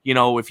like,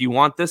 if you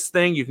want this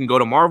thing, you can go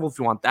to Marvel. If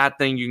you want that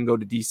thing, you can go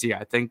to DC.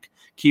 I think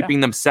keeping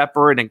them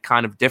separate and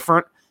kind of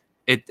different,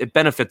 it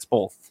benefits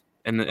both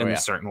in a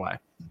certain way.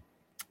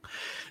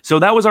 So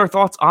that was our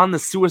thoughts on the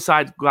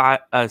Suicide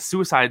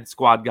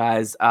Squad,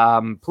 guys.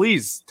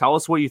 Please tell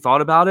us what you thought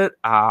about it.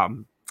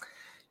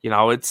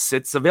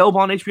 It's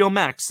available on HBO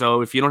Max. So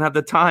if you didn't have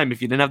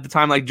the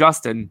time like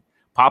Justin,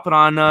 pop it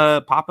on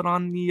the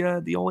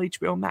old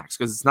HBO Max,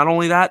 because it's not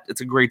only that,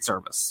 it's a great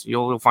service.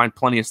 You'll find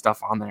plenty of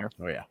stuff on there.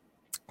 Oh yeah.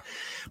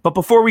 But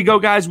before we go,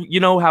 guys, you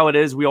know how it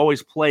is. We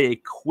always play a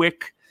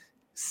quick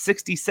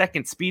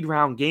 60-second speed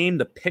round game,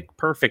 the Pick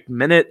Perfect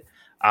Minute.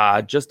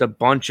 Just a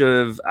bunch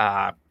of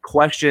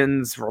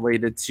questions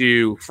related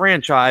to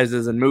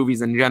franchises and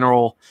movies in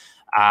general.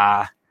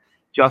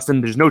 Justin,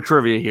 there's no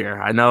trivia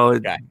here. I know.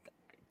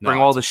 Bring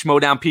all the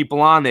Schmodown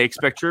people on. They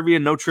expect trivia.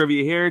 No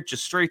trivia here.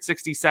 Just straight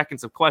 60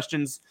 seconds of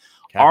questions.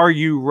 Okay. Are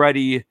you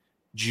ready,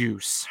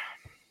 Juice?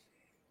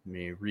 Let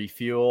me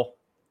refuel.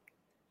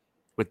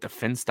 With the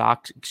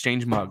Finstock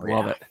Exchange mug.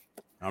 Love it.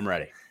 I'm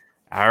ready.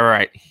 All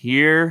right.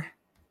 Here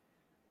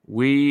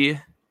we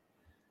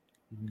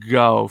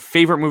go.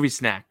 Favorite movie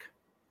snack?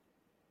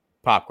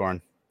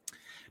 Popcorn.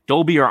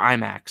 Dolby or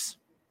IMAX?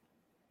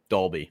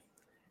 Dolby.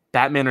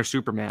 Batman or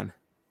Superman?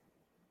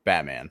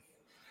 Batman.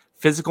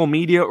 Physical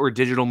media or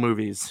digital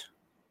movies?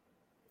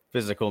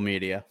 Physical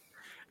media.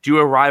 Do you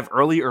arrive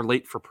early or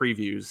late for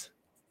previews?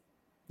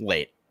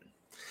 Late.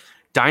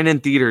 Dine in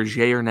theaters,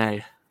 yay or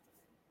nay?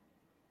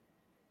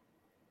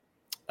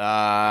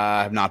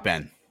 I've not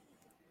been.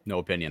 No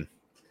opinion.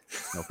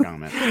 No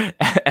comment.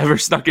 Ever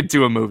snuck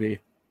into a movie?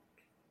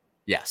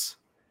 Yes.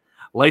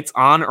 Lights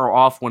on or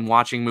off when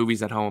watching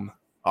movies at home?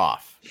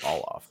 Off.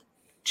 All off.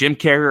 Jim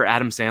Carrey or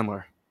Adam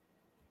Sandler?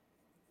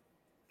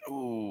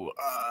 Ooh,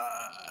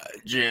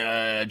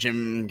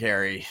 Jim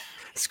Carrey.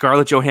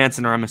 Scarlett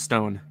Johansson or Emma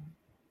Stone?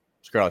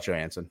 Scarlett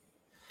Johansson.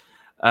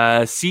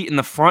 Seat in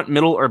the front,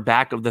 middle, or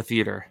back of the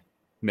theater?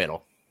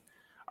 Middle.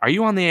 Are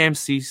you on the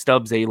AMC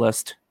Stubbs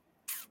A-list?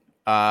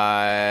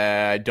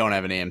 I don't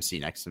have an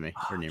AMC next to me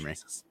or near me.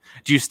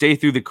 Do you stay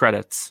through the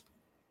credits?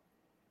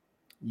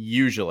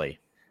 Usually.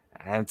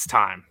 And it's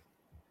time.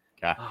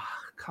 Okay. Oh,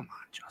 come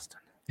on, Justin.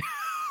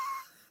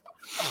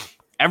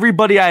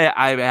 Everybody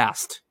I've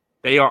asked,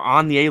 they are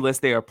on the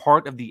A-list. They are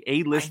part of the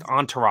A-list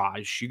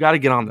entourage. You got to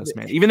get on this,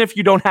 man. Even if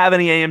you don't have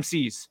any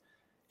AMCs,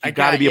 you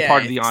got to be a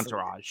part of the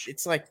entourage.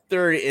 It's like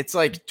 30. It's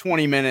like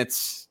 20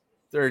 minutes.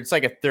 It's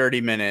like a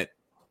 30-minute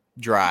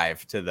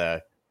drive to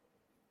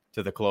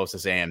the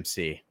closest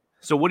AMC.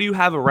 So what do you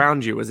have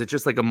around you? Is it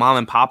just like a mom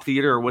and pop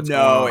theater, or what's going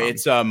on? No,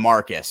 it's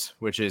Marcus,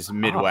 which is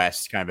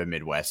Midwest, kind of a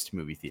Midwest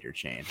movie theater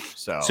chain.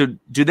 So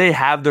do they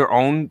have their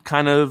own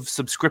kind of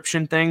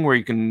subscription thing where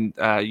you can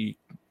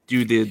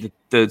you do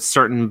the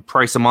certain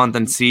price a month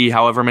and see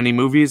however many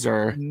movies?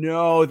 Or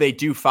no, they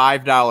do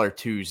 $5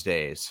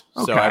 Tuesdays.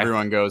 Okay. So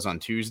everyone goes on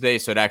Tuesday.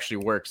 So it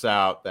actually works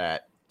out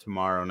that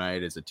tomorrow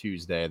night is a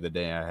Tuesday, the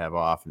day I have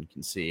off and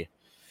can see.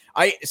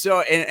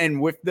 And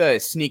with the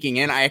sneaking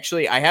in,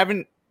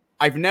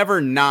 I've never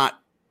not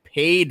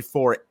paid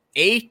for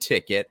a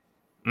ticket,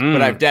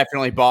 but I've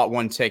definitely bought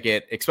one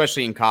ticket,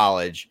 especially in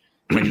college.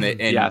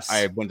 Yes.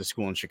 I went to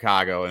school in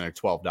Chicago, and they're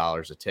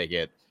 $12 a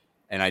ticket,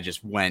 and I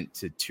just went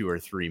to 2 or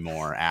 3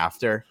 more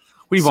after.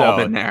 We've all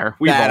been there.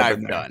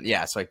 I've done.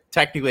 Yeah, so I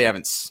technically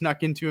haven't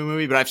snuck into a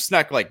movie, but I've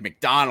snuck like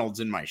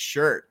McDonald's in my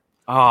shirt.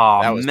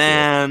 Oh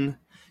man, cool.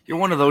 You're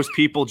one of those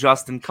people,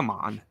 Justin. Come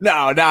on.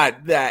 No,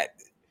 not that.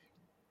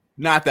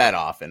 Not that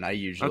often. I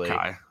usually.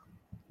 Okay.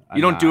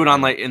 You don't do it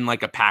on in a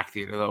pack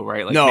theater though,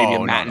 right? Like maybe a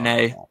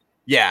matinee. No.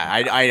 Yeah,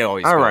 I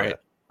always. All right.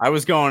 I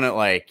was going at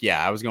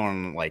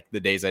the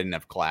days I didn't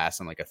have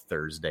class on like a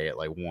Thursday at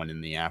like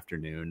 1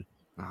 p.m.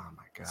 Oh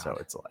my god. So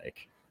it's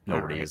like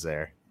nobody is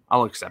there.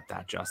 I'll accept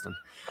that, Justin.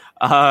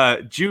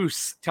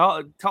 Juice,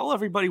 tell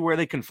everybody where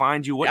they can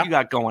find you, what you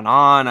got going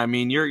on. I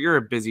mean, you're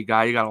a busy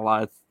guy. You got a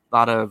lot of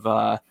I don't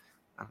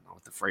know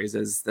what the phrase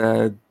is.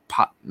 It's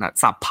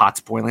not pots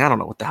boiling. I don't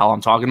know what the hell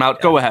I'm talking about.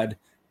 Yeah. Go ahead.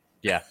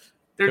 Yeah.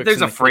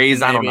 There's a phrase.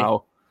 Kitchen, I don't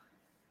know.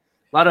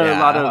 A lot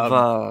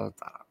of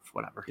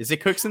whatever. Is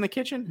it cooks in the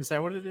kitchen? Is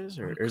that what it is?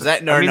 Or is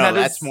that no?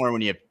 That's more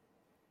when you.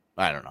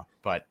 I don't know,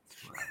 but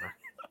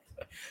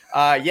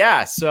whatever.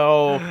 Yeah.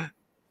 So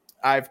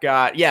I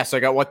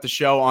got What the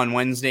Show on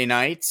Wednesday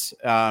nights.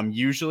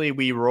 Usually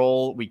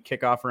we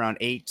kick off around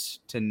 8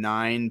 to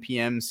 9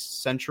 p.m.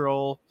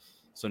 Central,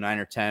 so 9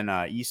 or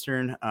 10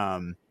 Eastern.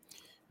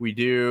 We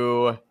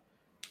do.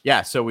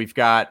 Yeah. So we've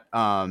got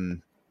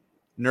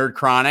Nerd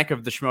Chronic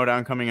of the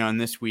Schmodown coming on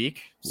this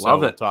week.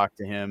 Love it. We'll talk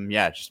to him.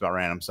 Yeah, just about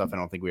random stuff. I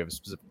don't think we have a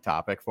specific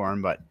topic for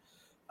him, but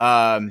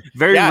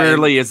very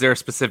rarely is there a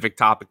specific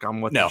topic on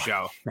What the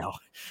Show. No.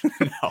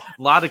 A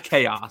lot of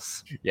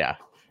chaos. Yeah,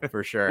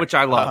 for sure. Which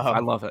I love. I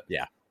love it.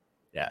 Yeah.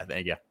 Yeah,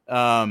 thank you.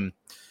 And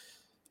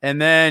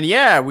then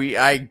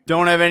I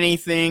don't have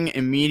anything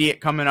immediate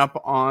coming up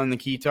on the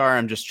Keytar.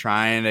 I'm just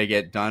trying to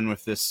get done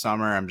with this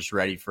summer. I'm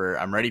ready for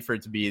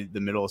it to be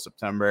the middle of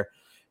September,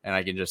 and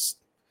I can just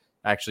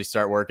actually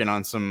start working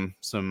on some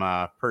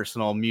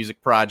personal music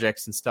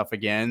projects and stuff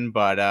again.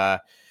 But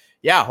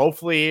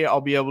hopefully I'll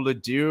be able to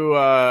do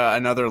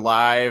another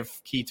live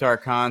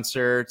Keytar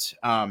concert.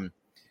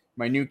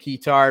 My new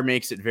Keytar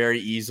makes it very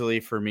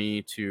easily for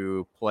me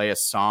to play a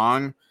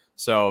song.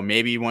 So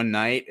maybe one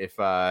night, if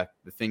the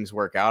things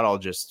work out, I'll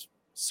just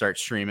start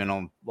streaming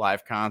a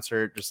live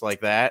concert just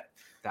like that.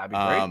 That'd be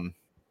great.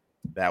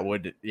 That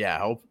would,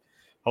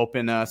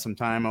 hoping some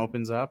time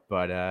opens up.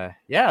 But other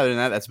than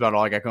that, that's about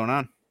all I got going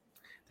on.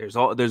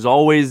 There's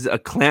always a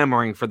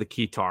clamoring for the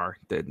Keytar.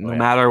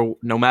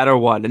 No matter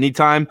what,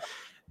 anytime,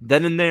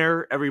 then and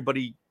there,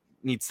 everybody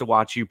needs to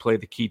watch you play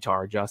the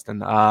Keytar, Justin.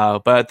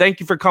 But thank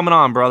you for coming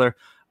on, brother.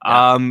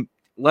 Yeah.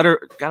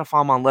 Gotta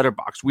follow him on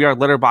Letterboxd. We are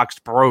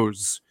Letterboxd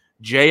Bros.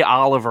 Jay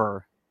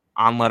Oliver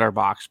on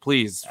Letterboxd,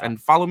 please, and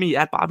follow me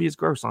at Bobby is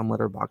Gross on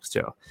Letterboxd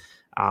too.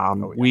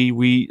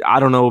 We I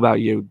don't know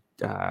about you,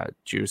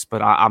 Juice,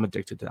 but I'm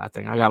addicted to that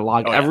thing. I gotta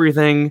log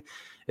everything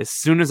as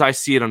soon as I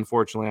see it.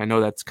 Unfortunately, I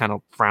know that's kind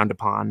of frowned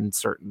upon in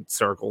certain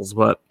circles,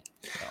 but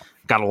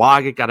gotta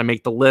log it. Gotta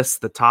make the list,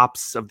 the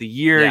tops of the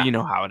year. Yeah. You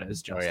know how it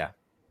is, Justin. Oh yeah,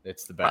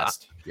 it's the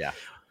best.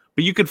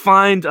 But you could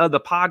find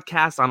the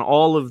podcast on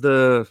all of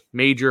the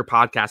major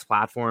podcast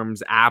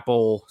platforms: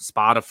 Apple,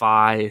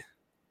 Spotify,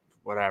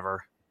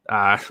 whatever.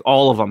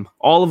 All of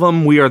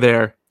them. We are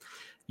there.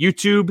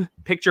 YouTube,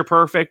 Picture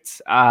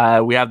Perfect.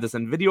 We have this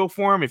in video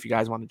form if you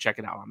guys want to check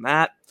it out on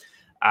that.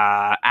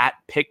 At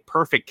Pick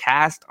Perfect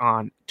Cast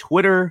on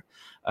Twitter.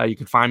 You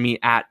can find me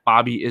at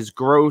Bobby is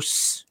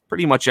Gross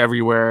pretty much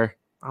everywhere.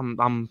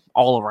 I'm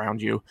all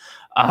around you.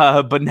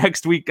 But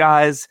next week,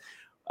 guys,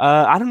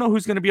 I don't know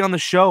who's going to be on the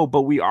show,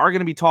 but we are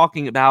going to be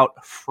talking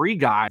about Free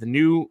Guy, the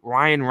new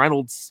Ryan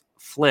Reynolds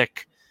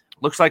flick.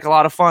 Looks like a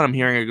lot of fun. I'm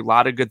hearing a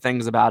lot of good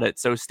things about it.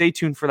 So stay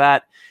tuned for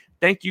that.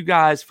 Thank you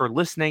guys for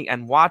listening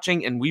and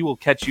watching, and we will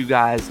catch you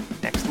guys